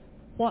racing.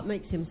 What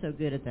makes him so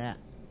good at that?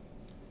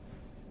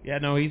 Yeah,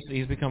 no,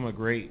 he's become a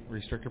great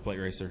restrictor plate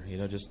racer. He's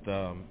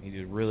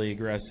really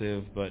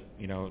aggressive, but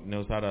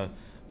knows how to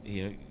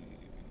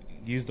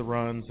use the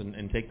runs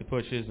and take the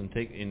pushes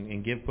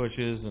and give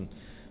pushes. And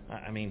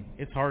I mean,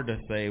 it's hard to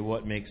say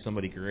what makes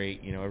somebody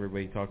great.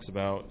 Everybody talks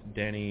about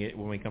Denny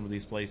when we come to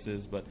these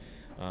places, but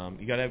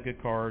you got to have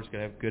good cars, got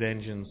to have good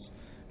engines,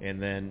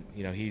 and then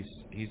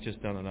he's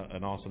just done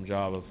an awesome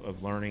job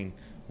of learning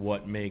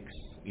what makes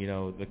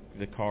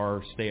the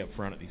car stay up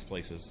front at these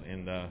places.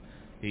 And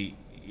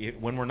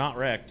when we're not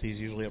wrecked, he's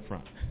usually up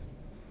front.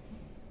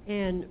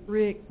 And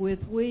Rick, with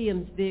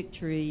Williams'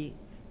 victory,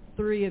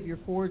 3 of your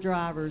 4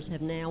 drivers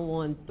have now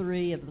won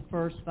 3 of the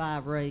first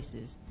 5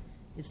 races.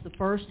 It's the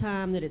first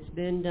time that it's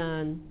been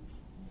done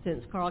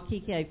since Carl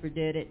Kiekhaefer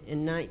did it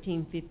in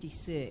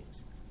 1956.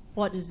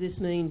 What does this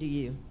mean to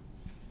you?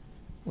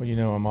 Well,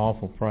 I'm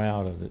awful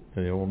proud of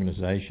the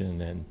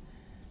organization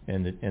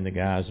and the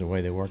guys, the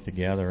way they work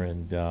together.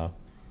 And,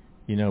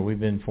 we've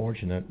been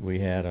fortunate.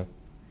 We had a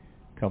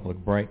couple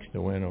of breaks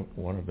to win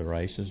one of the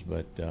races,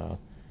 but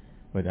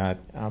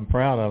I'm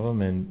proud of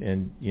them.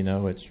 And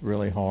it's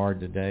really hard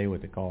today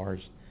with the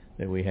cars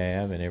that we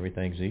have, and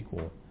everything's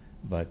equal.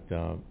 But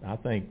I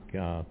think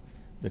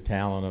the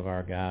talent of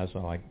our guys,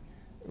 like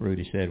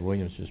Rowdy said,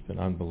 Williams has been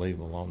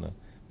unbelievable on the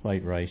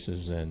plate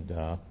races, and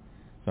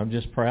so I'm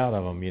just proud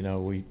of them.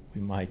 We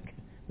might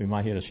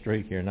hit a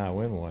streak here and not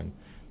win one,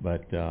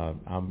 but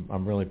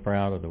I'm really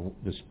proud of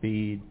the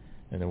speed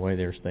and the way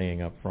they're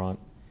staying up front,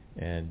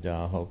 and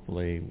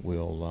hopefully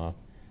we'll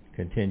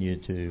continue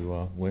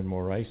to win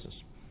more races.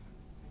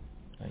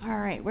 Thanks. All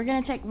right, we're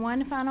going to take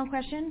one final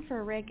question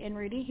for Rick and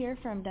Rowdy here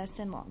from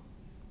Dustin Long.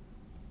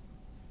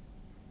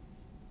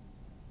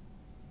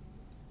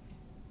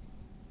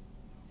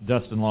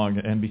 Dustin Long,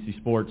 NBC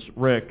Sports.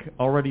 Rick,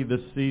 already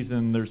this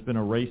season there's been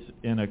a race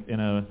in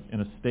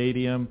a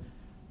stadium.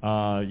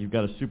 You've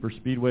got a super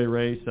speedway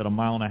race at a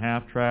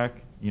 1.5-mile track.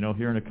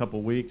 Here in a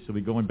couple weeks, so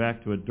we'll be going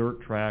back to a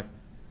dirt track.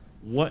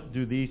 What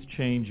do these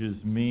changes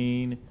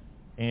mean,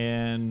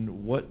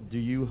 and what do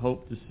you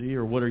hope to see,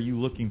 or what are you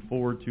looking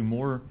forward to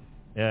more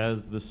as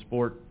the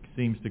sport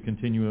seems to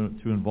continue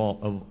to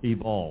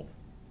evolve?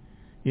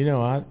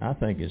 I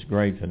think it's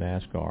great for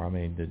NASCAR. I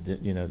mean,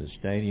 the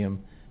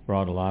stadium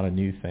brought a lot of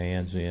new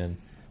fans in.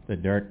 The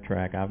dirt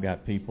track, I've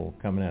got people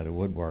coming out of the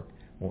woodwork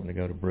wanting to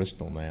go to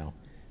Bristol now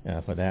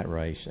for that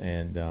race.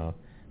 And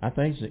I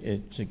think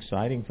it's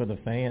exciting for the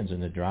fans,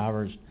 and the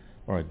drivers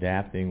are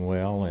adapting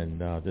well.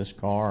 And this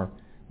car,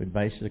 we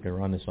basically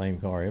run the same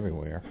car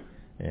everywhere.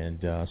 And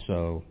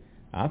so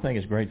I think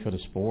it's great for the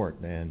sport,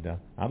 and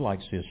I'd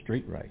like to see a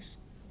street race.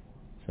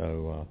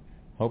 So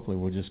hopefully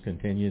we'll just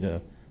continue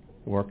to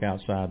work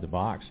outside the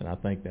box, and I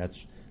think that's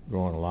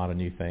drawing a lot of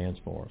new fans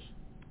for us.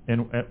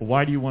 And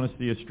why do you want to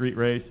see a street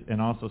race?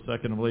 And also,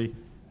 secondly,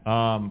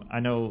 I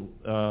know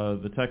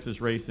the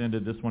Texas race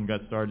ended. This one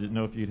got started. Didn't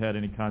know if you'd had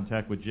any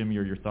contact with Jimmy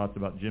or your thoughts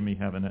about Jimmy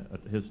having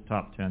his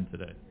top 10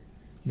 today.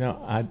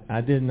 No,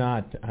 I did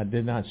not. I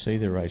did not see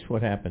the race.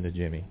 What happened to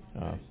Jimmy?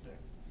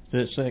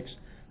 6.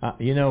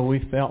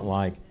 We felt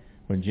like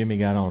when Jimmy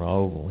got on the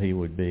oval, he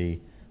would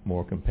be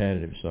more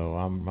competitive. So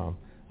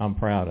I'm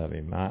proud of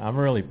him. I'm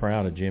really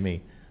proud of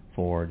Jimmy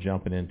for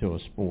jumping into a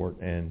sport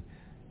and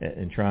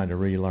trying to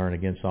relearn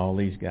against all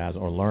these guys,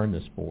 or learn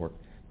the sport.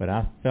 But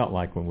I felt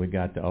like when they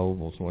got to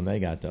ovals,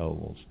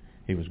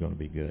 he was going to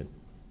be good.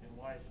 And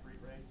why a street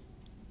race?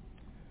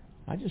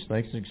 I just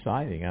think it's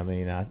exciting. I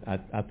mean,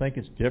 I think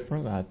it's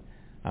different.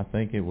 I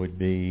think it would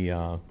be,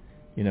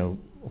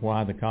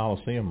 why the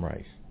Coliseum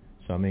race?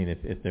 So, I mean,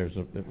 if there's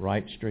a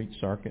right street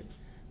circuit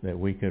that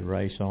we could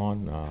race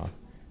on,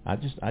 I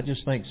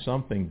just think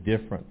something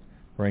different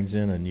brings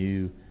in a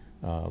new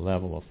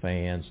level of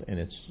fans, and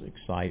it's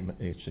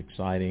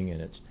exciting,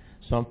 and it's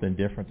something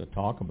different to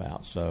talk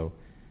about. So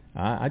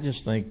I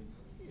just think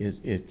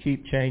it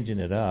keep changing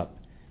it up,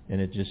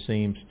 and it just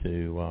seems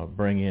to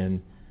bring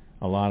in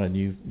a lot of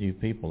new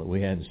people that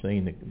we hadn't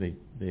seen.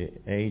 The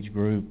age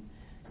group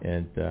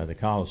and the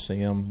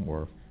Coliseum,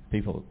 where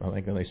people, I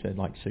think they said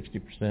like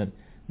 60%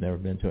 never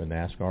been to a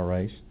NASCAR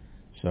race.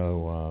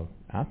 So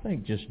I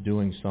think just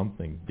doing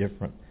something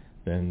different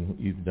than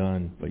you've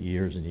done for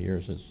years and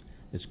years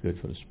is good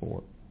for the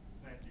sport.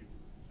 Thank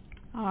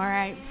you. All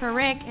right. For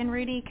Rick and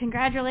Rowdy,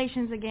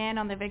 congratulations again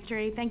on the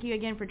victory. Thank you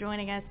again for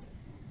joining us.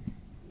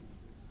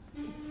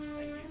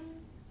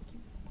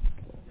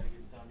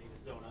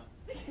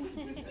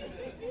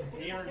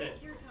 He earned it.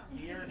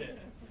 He earned it.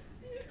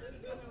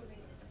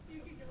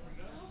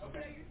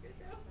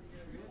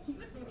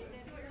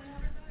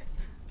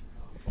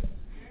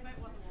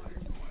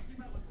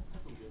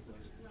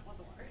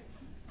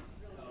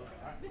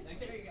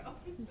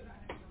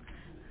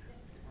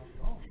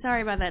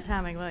 Sorry about that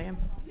timing, William.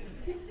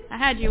 I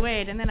had you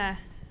wait, and then I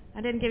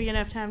didn't give you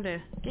enough time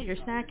to get your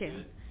snack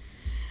in.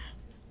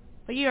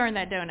 But you earned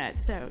that donut,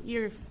 so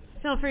you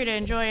feel free to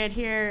enjoy it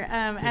here.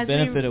 The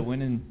benefit of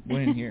winning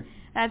here.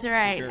 That's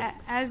right. Sure.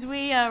 As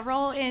we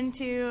roll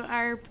into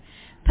our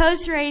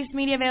post-race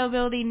media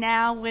availability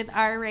now with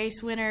our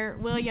race winner,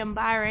 William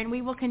Byron,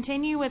 we will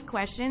continue with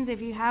questions.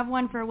 If you have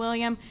one for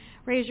William,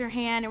 raise your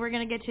hand, and we're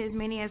going to get to as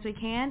many as we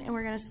can, and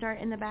we're going to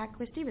start in the back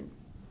with Stephen.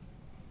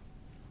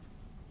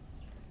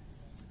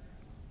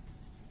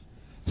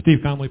 Steve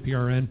Conley,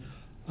 PRN.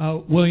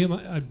 William,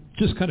 I'm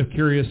just kind of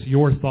curious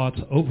your thoughts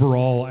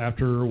overall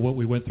after what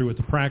we went through with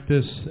the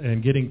practice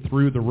and getting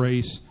through the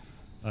race,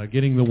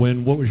 getting the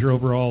win. What was your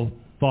overall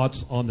thoughts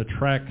on the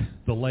track,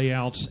 the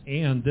layouts,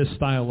 and this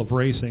style of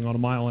racing on a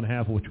 1.5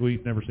 miles, which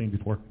we've never seen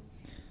before?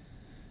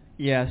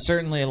 Yeah,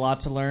 certainly a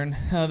lot to learn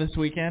this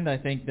weekend. I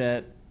think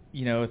that,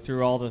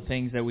 through all the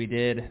things that we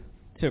did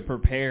to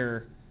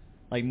prepare,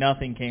 like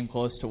nothing came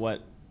close to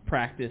what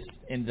practice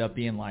ended up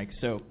being like.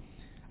 So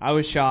I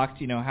was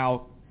shocked,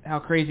 how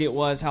crazy it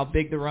was, how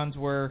big the runs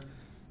were.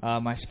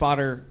 My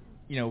spotter,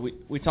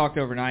 we talked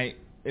overnight.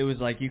 It was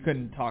like you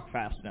couldn't talk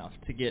fast enough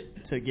to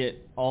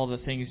get all the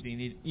things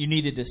you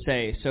needed to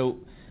say. So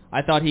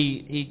I thought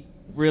he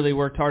really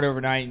worked hard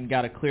overnight and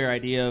got a clear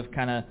idea of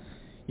kind of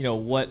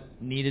what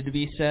needed to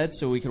be said,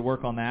 so we could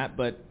work on that.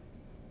 But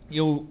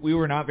we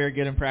were not very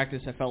good in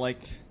practice. I felt like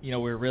we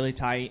were really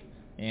tight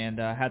and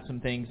had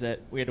some things that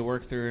we had to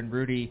work through. And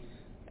Rowdy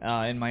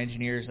and my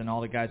engineers and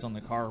all the guys on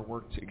the car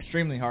worked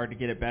extremely hard to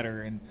get it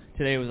better. And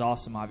today was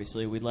awesome.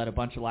 Obviously, we led a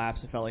bunch of laps.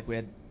 I felt like we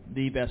had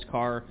the best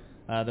car.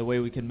 The way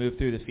we can move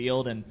through the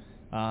field, and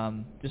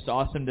just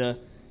awesome to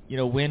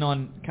win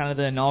on kind of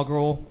the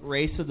inaugural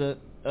race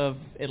of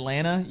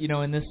Atlanta,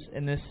 in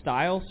this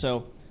style.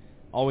 So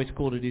always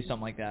cool to do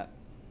something like that.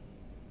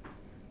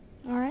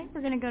 All right,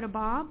 we're going to go to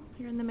Bob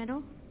here in the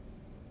middle.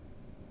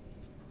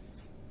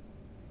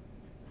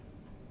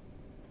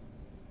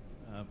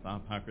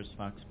 Bob Parker,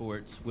 Fox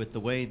Sports. With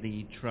the way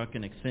the truck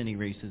and Xfinity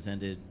races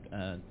ended,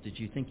 did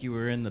you think you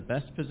were in the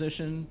best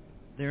position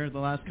there the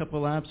last couple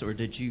of laps, or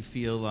did you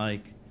feel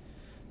like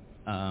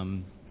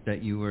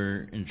that you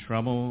were in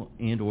trouble,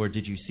 or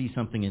did you see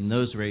something in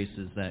those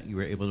races that you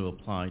were able to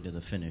apply to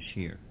the finish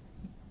here?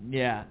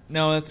 Yeah,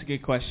 no, that's a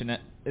good question.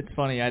 It's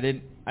funny. I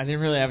didn't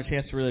really have a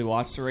chance to really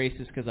watch the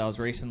races because I was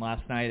racing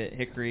last night at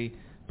Hickory,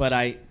 but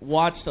I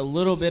watched a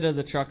little bit of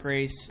the truck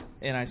race,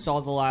 and I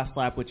saw the last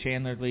lap with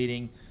Chandler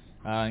leading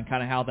and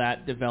kind of how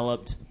that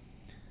developed.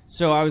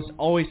 So I was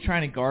always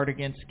trying to guard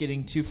against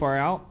getting too far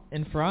out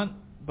in front,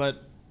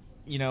 but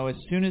as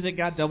soon as it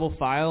got double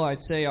file, I'd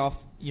say off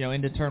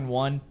into turn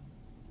one,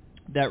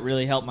 that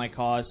really helped my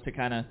cause to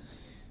kind of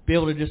be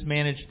able to just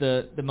manage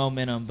the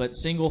momentum. But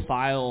single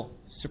file,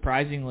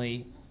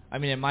 surprisingly,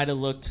 it might have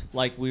looked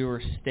like we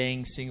were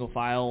staying single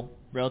file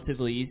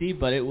relatively easy,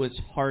 but it was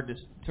hard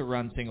to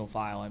run single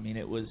file.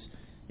 It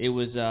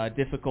was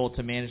difficult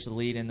to manage the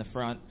lead in the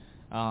front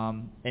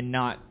and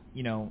not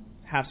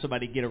have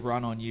somebody get a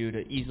run on you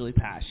to easily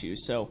pass you.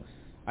 So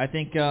I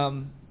think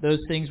those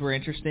things were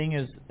interesting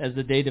as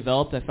the day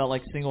developed. I felt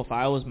like single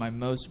file was my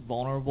most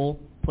vulnerable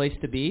place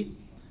to be.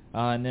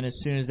 And then as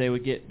soon as they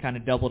would get kind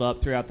of doubled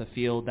up throughout the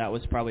field, that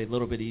was probably a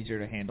little bit easier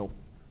to handle.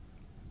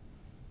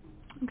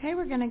 Okay,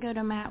 we're going to go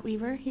to Matt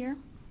Weaver here.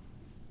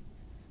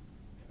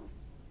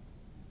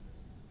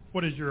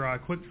 What is your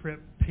quick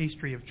trip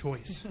pastry of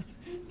choice?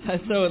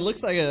 So it looks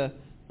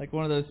like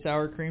one of those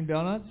sour cream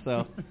donuts.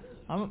 So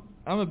I'm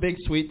a big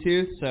sweet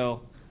tooth,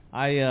 so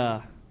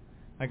my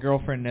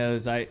girlfriend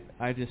knows I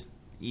just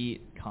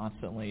eat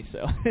constantly,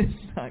 so it's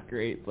not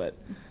great, but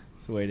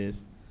it's the way it is.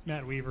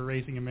 Matt Weaver,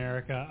 Racing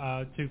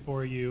America, two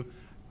for you.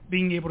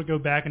 Being able to go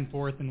back and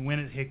forth and win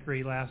at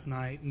Hickory last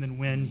night and then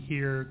win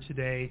here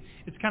today,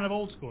 it's kind of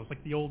old school. It's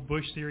like the old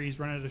Busch Series,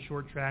 run at a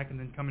short track and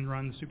then come and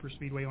run the Super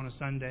Speedway on a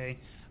Sunday.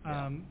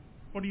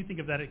 What do you think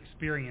of that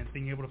experience,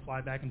 being able to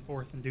fly back and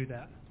forth and do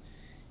that?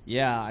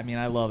 Yeah,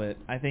 I love it.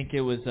 I think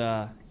it was,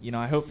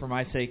 I hope for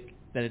my sake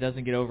that it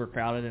doesn't get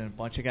overcrowded and a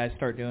bunch of guys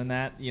start doing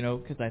that,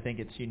 because I think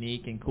it's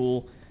unique and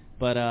cool.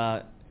 But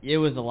it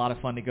was a lot of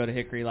fun to go to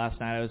Hickory last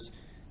night.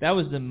 That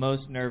was the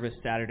most nervous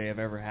Saturday I've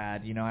ever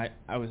had.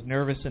 I was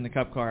nervous in the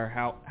Cup car.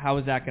 How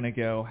was that going to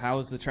go? How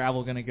was the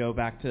travel going to go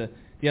back to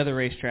the other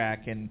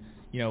racetrack? And,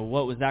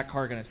 what was that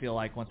car going to feel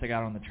like once I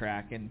got on the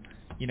track? And,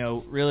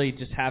 really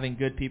just having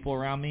good people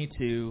around me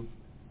to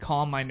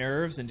calm my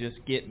nerves and just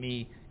get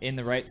me in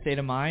the right state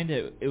of mind.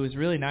 It was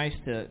really nice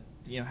to,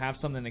 have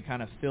something to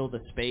kind of fill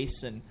the space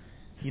and,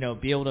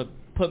 be able to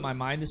put my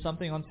mind to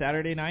something on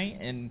Saturday night.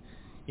 And,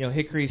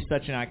 Hickory is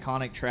such an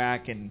iconic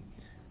track, and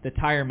the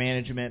tire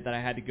management that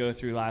I had to go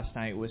through last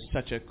night was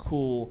such a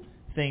cool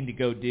thing to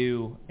go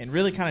do and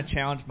really kind of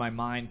challenged my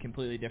mind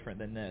completely different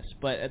than this.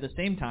 But at the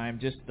same time,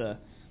 just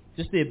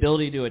the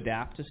ability to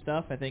adapt to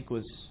stuff I think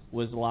was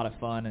a lot of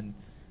fun,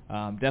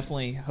 and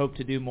definitely hope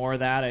to do more of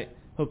that. I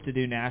hope to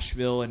do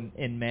Nashville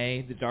in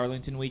May, the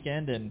Darlington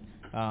weekend, and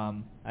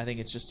I think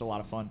it's just a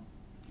lot of fun.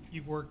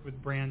 You've worked with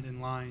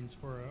Brandon Lines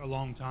for a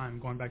long time,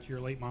 going back to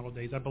your late model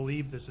days. I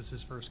believe this is his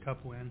first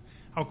Cup win.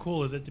 How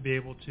cool is it to be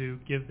able to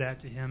give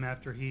that to him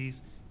after he's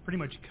pretty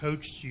much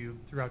coached you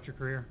throughout your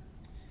career?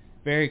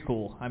 Very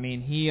cool.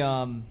 He,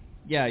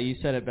 you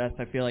said it best.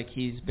 I feel like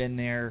he's been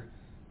there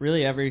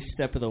really every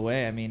step of the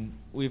way.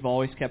 We've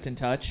always kept in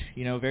touch,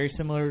 very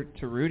similar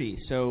to Rowdy.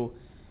 So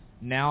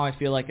now I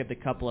feel like at the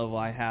Cup level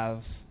I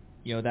have,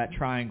 that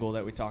triangle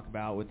that we talk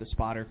about with the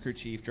spotter, crew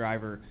chief,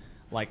 driver.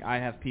 Like, I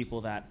have people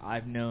that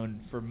I've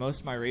known for most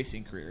of my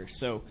racing career.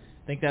 So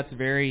I think that's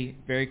very,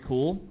 very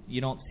cool.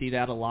 You don't see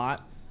that a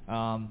lot.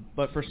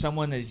 But for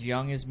someone as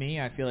young as me,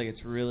 I feel like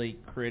it's really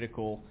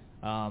critical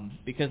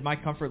because my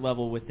comfort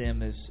level with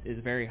them is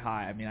very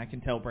high. I can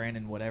tell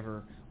Brandon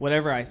whatever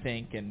I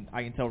think, and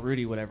I can tell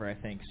Rowdy whatever I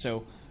think.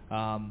 So,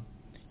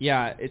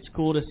 it's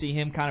cool to see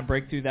him kind of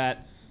break through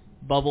that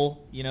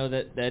bubble,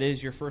 that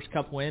is your first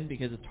Cup win,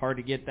 because it's hard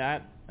to get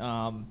that.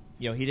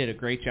 He did a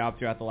great job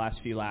throughout the last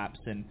few laps,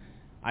 and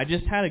I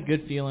just had a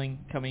good feeling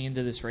coming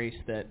into this race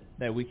that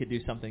we could do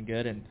something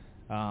good, and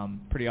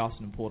pretty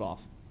awesome and pulled off.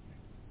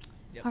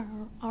 Yep.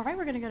 All right,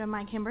 we're going to go to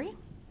Mike Hembry.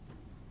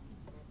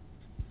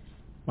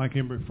 Mike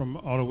Hembry from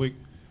Auto Week.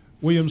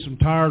 Williams, some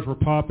tires were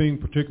popping,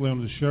 particularly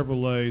on the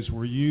Chevrolets.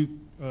 Were you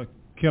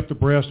kept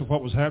abreast of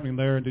what was happening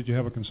there, and did you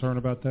have a concern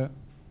about that?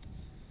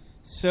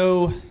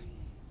 So,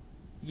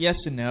 yes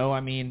and no.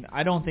 I mean,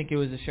 I don't think it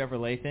was a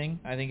Chevrolet thing.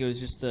 I think it was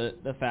just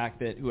the fact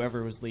that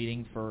whoever was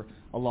leading for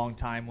a long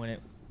time when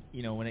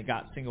it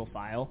got single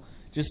file,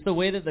 just the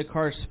way that the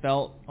cars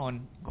felt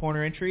on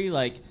corner entry,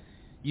 like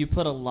you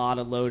put a lot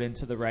of load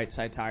into the right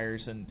side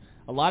tires, and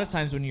a lot of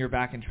times when you're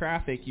back in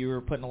traffic, you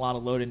were putting a lot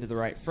of load into the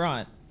right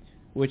front,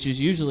 which is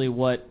usually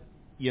what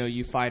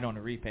you fight on a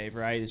repave,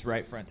 right? Is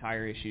right front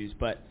tire issues,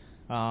 but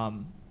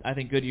I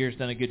think Goodyear's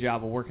done a good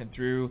job of working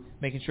through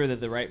making sure that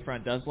the right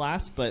front does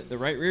last, but the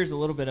right rear is a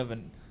little bit of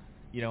an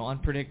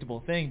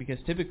unpredictable thing because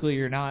typically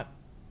you're not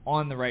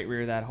on the right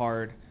rear that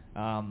hard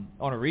on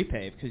a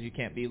repave because you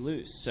can't be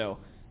loose. So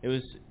it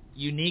was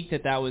unique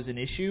that was an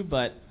issue,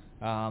 but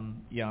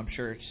I'm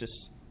sure it's just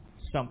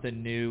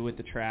something new with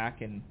the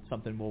track and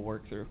something we'll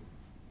work through.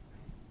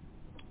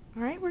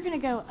 All right, we're going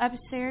to go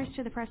upstairs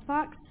to the press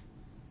box.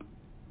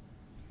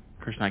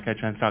 Chris Knight,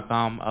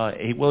 Trends.com.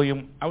 Hey,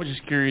 William, I was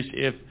just curious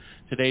if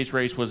today's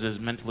race was as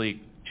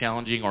mentally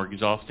challenging or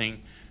exhausting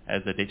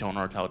as the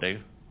Daytona or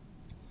Talladega.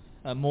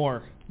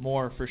 More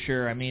for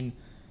sure. I mean,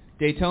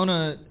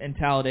 Daytona and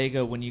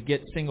Talladega, when you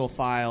get single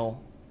file,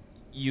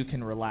 you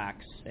can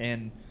relax.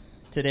 And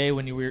today,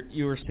 when you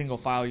were single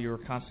file, you were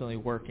constantly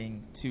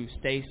working to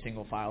stay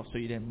single file so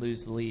you didn't lose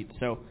the lead.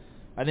 So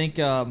I think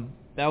that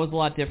was a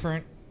lot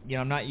different.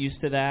 I'm not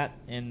used to that,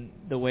 and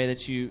the way that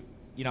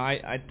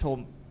I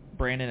told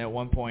Brandon at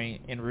one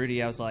point and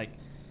Rowdy, I was like,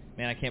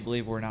 man, I can't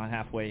believe we're not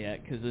halfway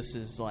yet because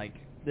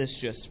this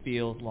just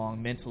feels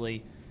long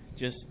mentally,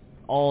 just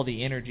all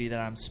the energy that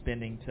I'm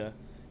spending to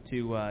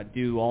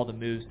do all the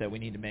moves that we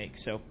need to make.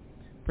 So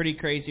pretty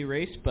crazy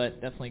race,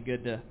 but definitely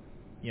good to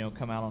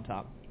come out on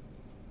top.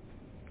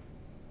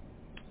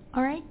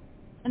 All right,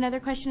 another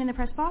question in the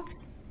press box.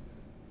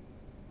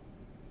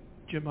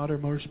 Jim Utter,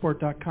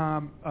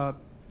 Motorsport.com.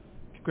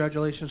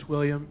 Congratulations,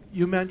 William.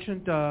 You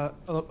mentioned a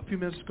few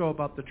minutes ago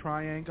about the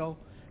triangle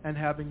and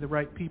having the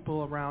right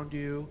people around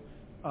you.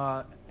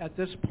 At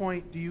this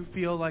point, do you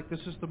feel like this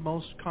is the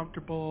most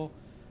comfortable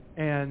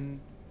and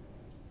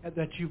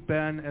that you've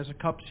been as a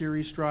Cup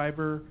Series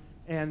driver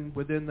and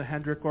within the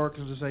Hendrick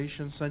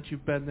organization since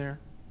you've been there?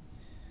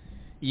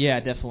 Yeah,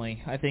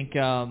 definitely. I think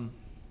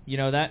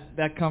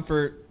that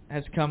comfort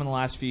has come in the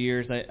last few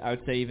years. I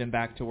would say even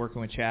back to working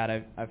with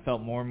Chad, I've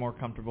felt more and more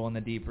comfortable in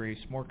the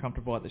debriefs, more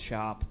comfortable at the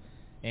shop.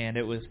 And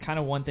it was kind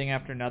of one thing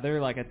after another.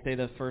 Like I'd say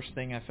the first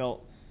thing I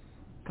felt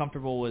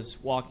comfortable was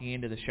walking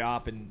into the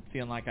shop and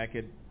feeling like I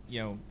could,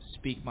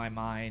 speak my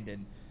mind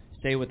and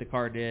say what the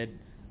car did,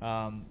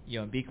 and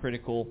be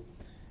critical.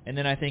 And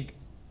then I think,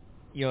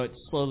 it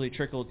slowly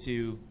trickled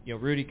to,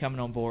 Rowdy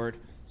coming on board,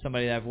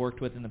 somebody that I've worked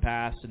with in the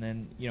past. And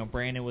then,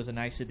 Brandon was a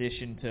nice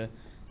addition to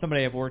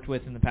somebody I've worked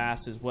with in the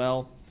past as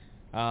well.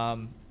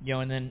 And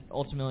then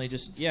ultimately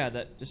just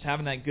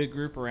having that good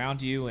group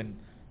around you and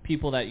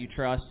people that you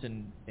trust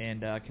and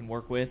can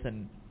work with,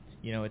 and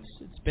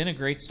it's been a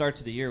great start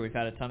to the year. We've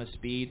had a ton of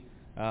speed.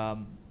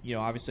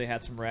 Obviously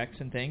had some wrecks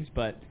and things,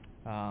 but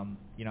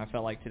I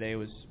felt like today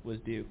was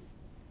due.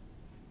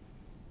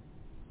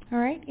 All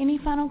right. Any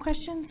final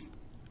questions?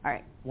 All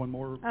right. One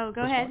more. Oh,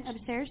 go ahead.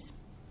 Upstairs.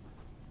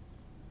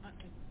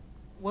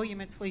 William,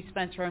 it's Lee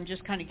Spencer. I'm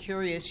just kind of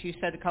curious. You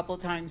said a couple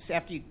of times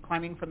after you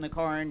climbing from the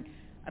car, and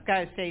I've got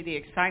to say the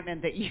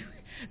excitement that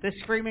the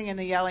screaming and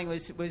the yelling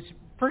was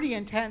pretty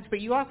intense, but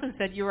you also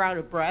said you were out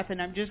of breath,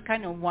 and I'm just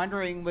kind of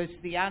wondering, was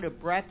the out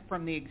of breath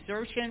from the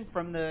exertion,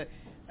 from the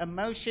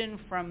emotion,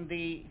 from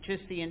the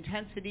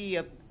intensity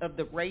of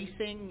the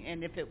racing,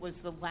 and if it was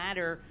the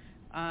latter,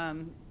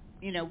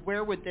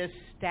 where would this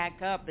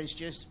stack up as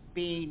just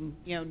being,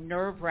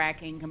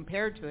 nerve-wracking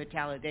compared to a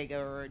Talladega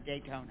or a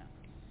Daytona?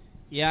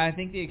 Yeah, I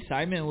think the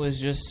excitement was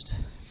just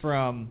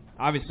from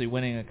obviously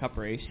winning a Cup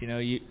race.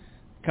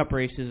 Cup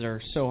races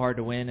are so hard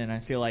to win, and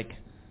I feel like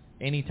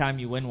anytime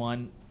you win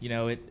one,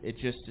 it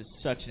just is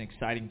such an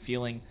exciting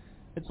feeling.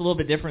 It's a little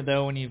bit different,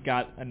 though, when you've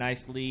got a nice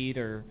lead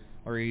or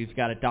you've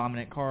got a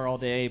dominant car all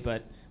day.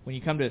 But when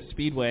you come to a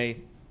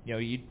speedway,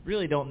 you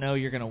really don't know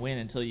you're going to win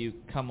until you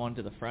come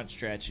onto the front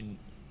stretch and,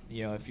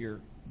 if you're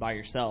by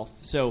yourself.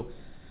 So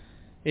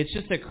it's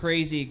just a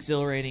crazy,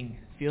 exhilarating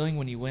feeling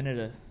when you win at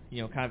a,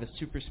 kind of a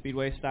super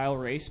speedway style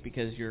race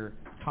because you're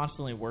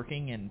constantly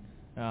working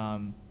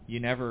and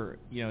you never,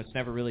 it's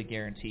never really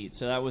guaranteed.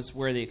 So that was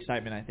where the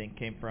excitement, I think,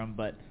 came from.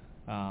 But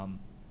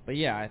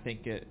yeah, I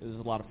think it was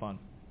a lot of fun.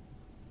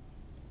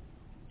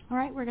 All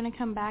right, we're going to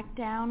come back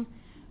down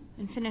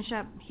and finish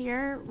up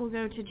here. We'll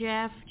go to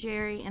Jeff,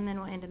 Jerry, and then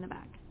we'll end in the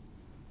back.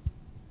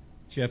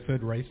 Jeff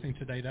Hood,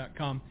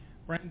 RacingToday.com.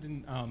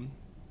 Brandon,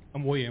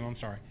 William, I'm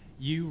sorry.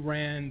 You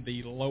ran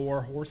the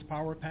lower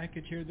horsepower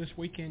package here this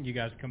weekend. You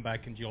guys come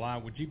back in July.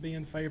 Would you be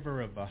in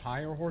favor of a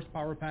higher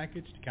horsepower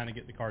package to kind of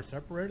get the cars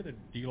separated, or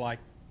do you like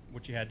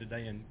what you had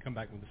today and come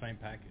back with the same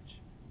package?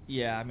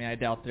 Yeah, I mean, I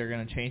doubt they're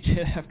going to change it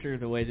after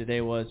the way today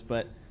was.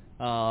 But,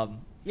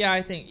 yeah,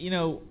 I think,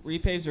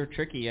 repaves are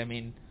tricky. I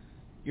mean,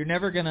 you're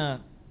never going to,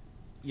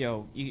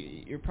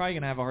 you're probably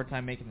going to have a hard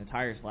time making the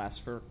tires last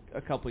for a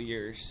couple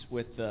years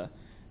with the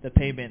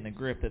pavement and the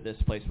grip that this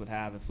place would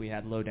have if we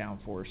had low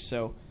downforce.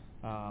 So,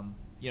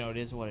 it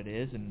is what it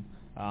is. And,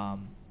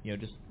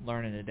 just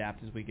learn and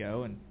adapt as we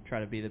go and try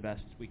to be the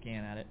best we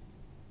can at it.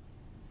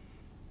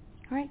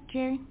 All right,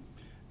 Jerry.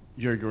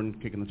 Jerry Gordon,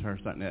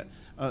 kickingthetires.net.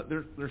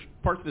 There's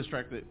parts of this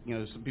track that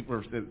some people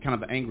are kind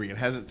of angry. It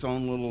has its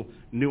own little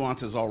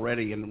nuances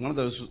already, and one of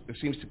those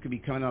seems to be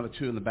coming out of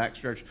 2 in the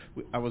backstretch.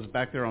 I was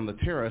back there on the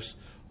terrace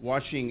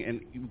watching,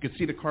 and you could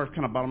see the cars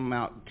kind of bottom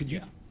out.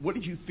 What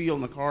did you feel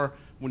in the car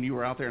when you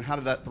were out there, and how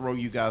did that throw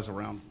you guys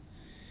around?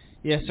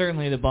 Yeah,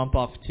 certainly the bump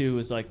off 2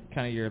 was like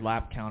kind of your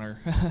lap counter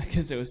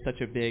because it was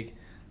such a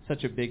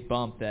big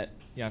bump that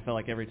I felt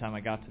like every time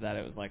I got to that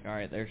it was like, all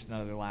right, there's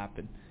another lap,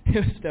 and it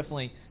was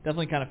definitely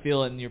kind of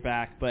feel it in your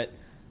back. But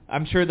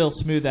I'm sure they'll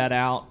smooth that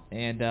out,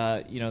 and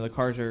the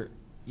cars are,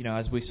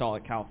 as we saw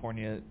at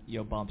California,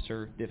 bumps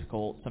are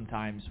difficult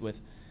sometimes with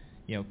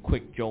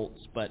quick jolts.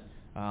 But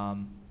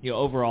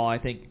overall, I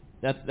think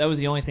that was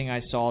the only thing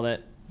I saw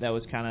that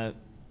was kind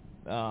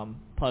of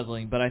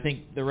puzzling. But I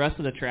think the rest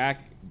of the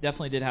track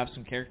definitely did have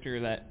some character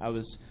that I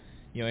was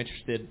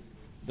interested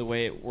the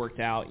way it worked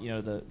out.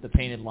 The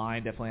painted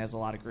line definitely has a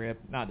lot of grip.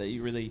 Not that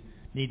you really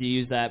need to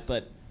use that,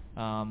 but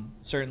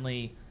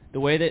certainly the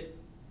way that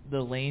the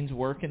lanes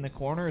work in the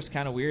corner is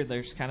kind of weird.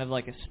 There's kind of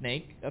like a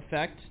snake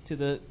effect to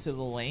the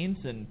lanes,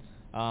 and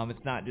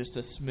it's not just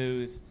a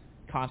smooth,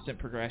 constant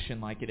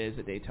progression like it is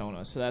at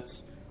Daytona. So that's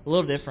a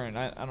little different.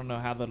 I don't know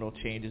how that'll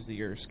change as the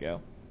years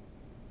go.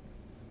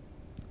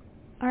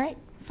 All right,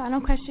 final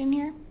question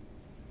here.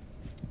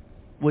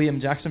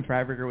 William, Jackson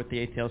Freiberger with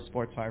the ATL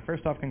Sports Wire.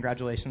 First off,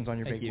 congratulations on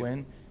your Thank big you.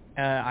 win.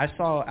 I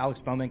saw Alex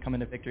Bowman come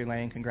into victory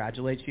lane,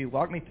 congratulate you.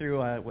 Walk me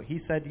through what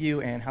he said to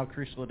you and how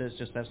crucial it is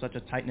just to have such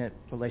a tight-knit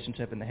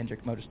relationship in the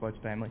Hendrick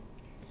Motorsports family.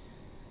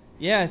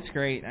 Yeah, it's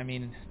great. I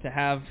mean, to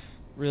have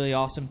really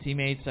awesome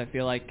teammates, I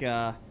feel like,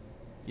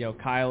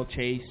 Kyle,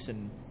 Chase,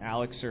 and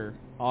Alex are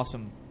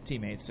awesome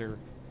teammates. They're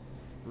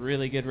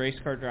really good race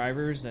car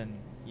drivers, and,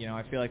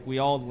 I feel like we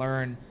all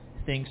learn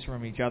things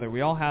from each other.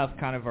 We all have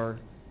kind of our,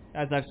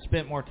 as I've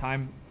spent more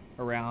time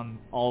around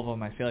all of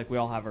them, I feel like we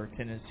all have our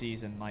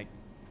tendencies and, like,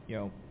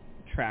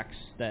 tracks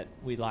that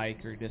we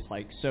like or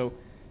dislike. So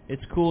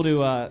it's cool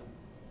to,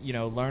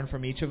 learn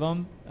from each of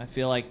them. I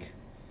feel like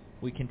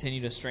we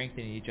continue to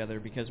strengthen each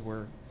other because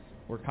we're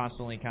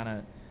constantly kind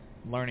of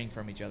learning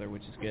from each other,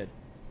 which is good.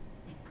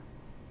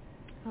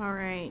 All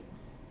right.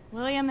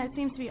 William, that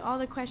seems to be all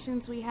the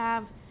questions we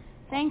have.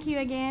 Thank you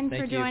again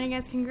for joining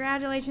us.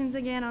 Congratulations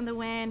again on the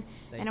win.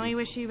 Thank we you.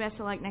 wish you best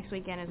of luck next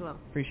weekend as well.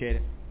 Appreciate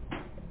it.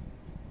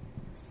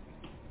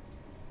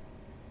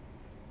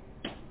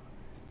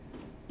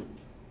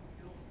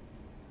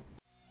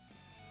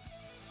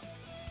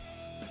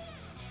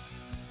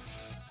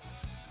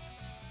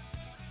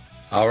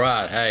 All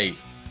right, hey,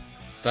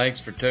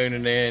 thanks for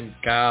tuning in,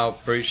 Kyle.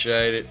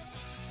 Appreciate it.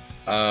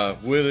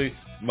 Willie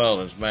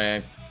Mullins,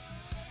 man.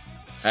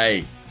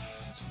 Hey,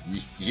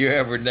 you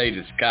ever need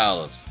us,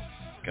 call us,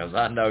 because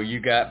I know you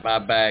got my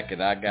back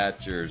and I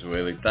got yours,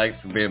 Willie. Thanks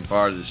for being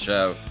part of the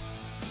show.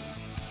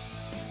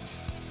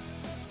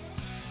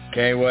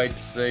 Can't wait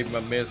to see my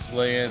Miss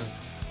Lynn.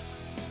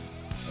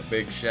 A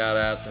big shout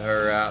out to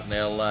her out in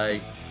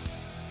L.A.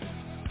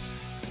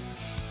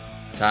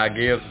 Ty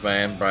Gibbs,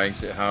 man, brings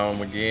it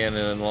home again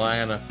in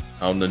Atlanta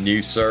on the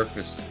new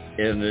surface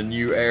in the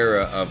new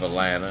era of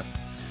Atlanta.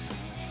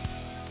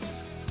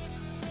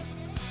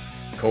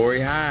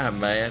 Corey Heim,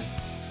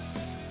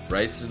 man,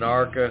 racing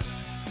ARCA.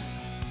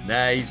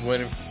 Now he's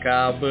winning for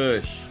Kyle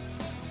Busch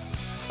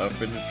up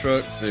in the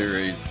Truck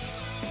Series.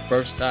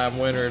 First time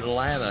winner in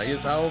Atlanta, his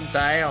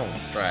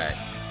hometown track.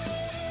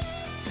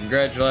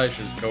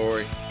 Congratulations,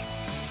 Corey.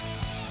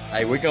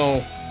 Hey, we're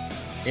going to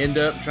end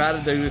up try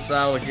to do this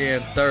all again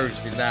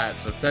Thursday night,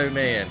 so tune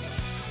in.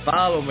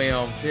 Follow me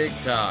on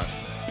TikTok.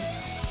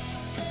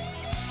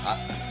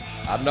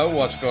 I know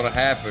what's going to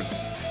happen.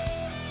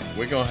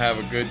 We're going to have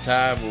a good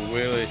time with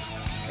Willie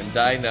and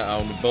Dana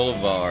on the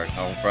boulevard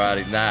on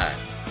Friday night.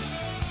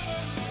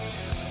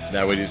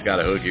 Now we just got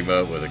to hook him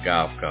up with a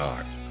golf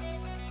cart.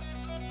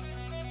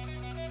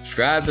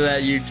 Subscribe to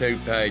that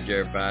YouTube page,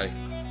 everybody.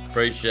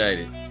 Appreciate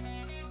it.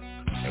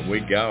 And we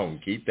gone.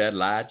 Keep that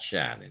light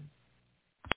shining.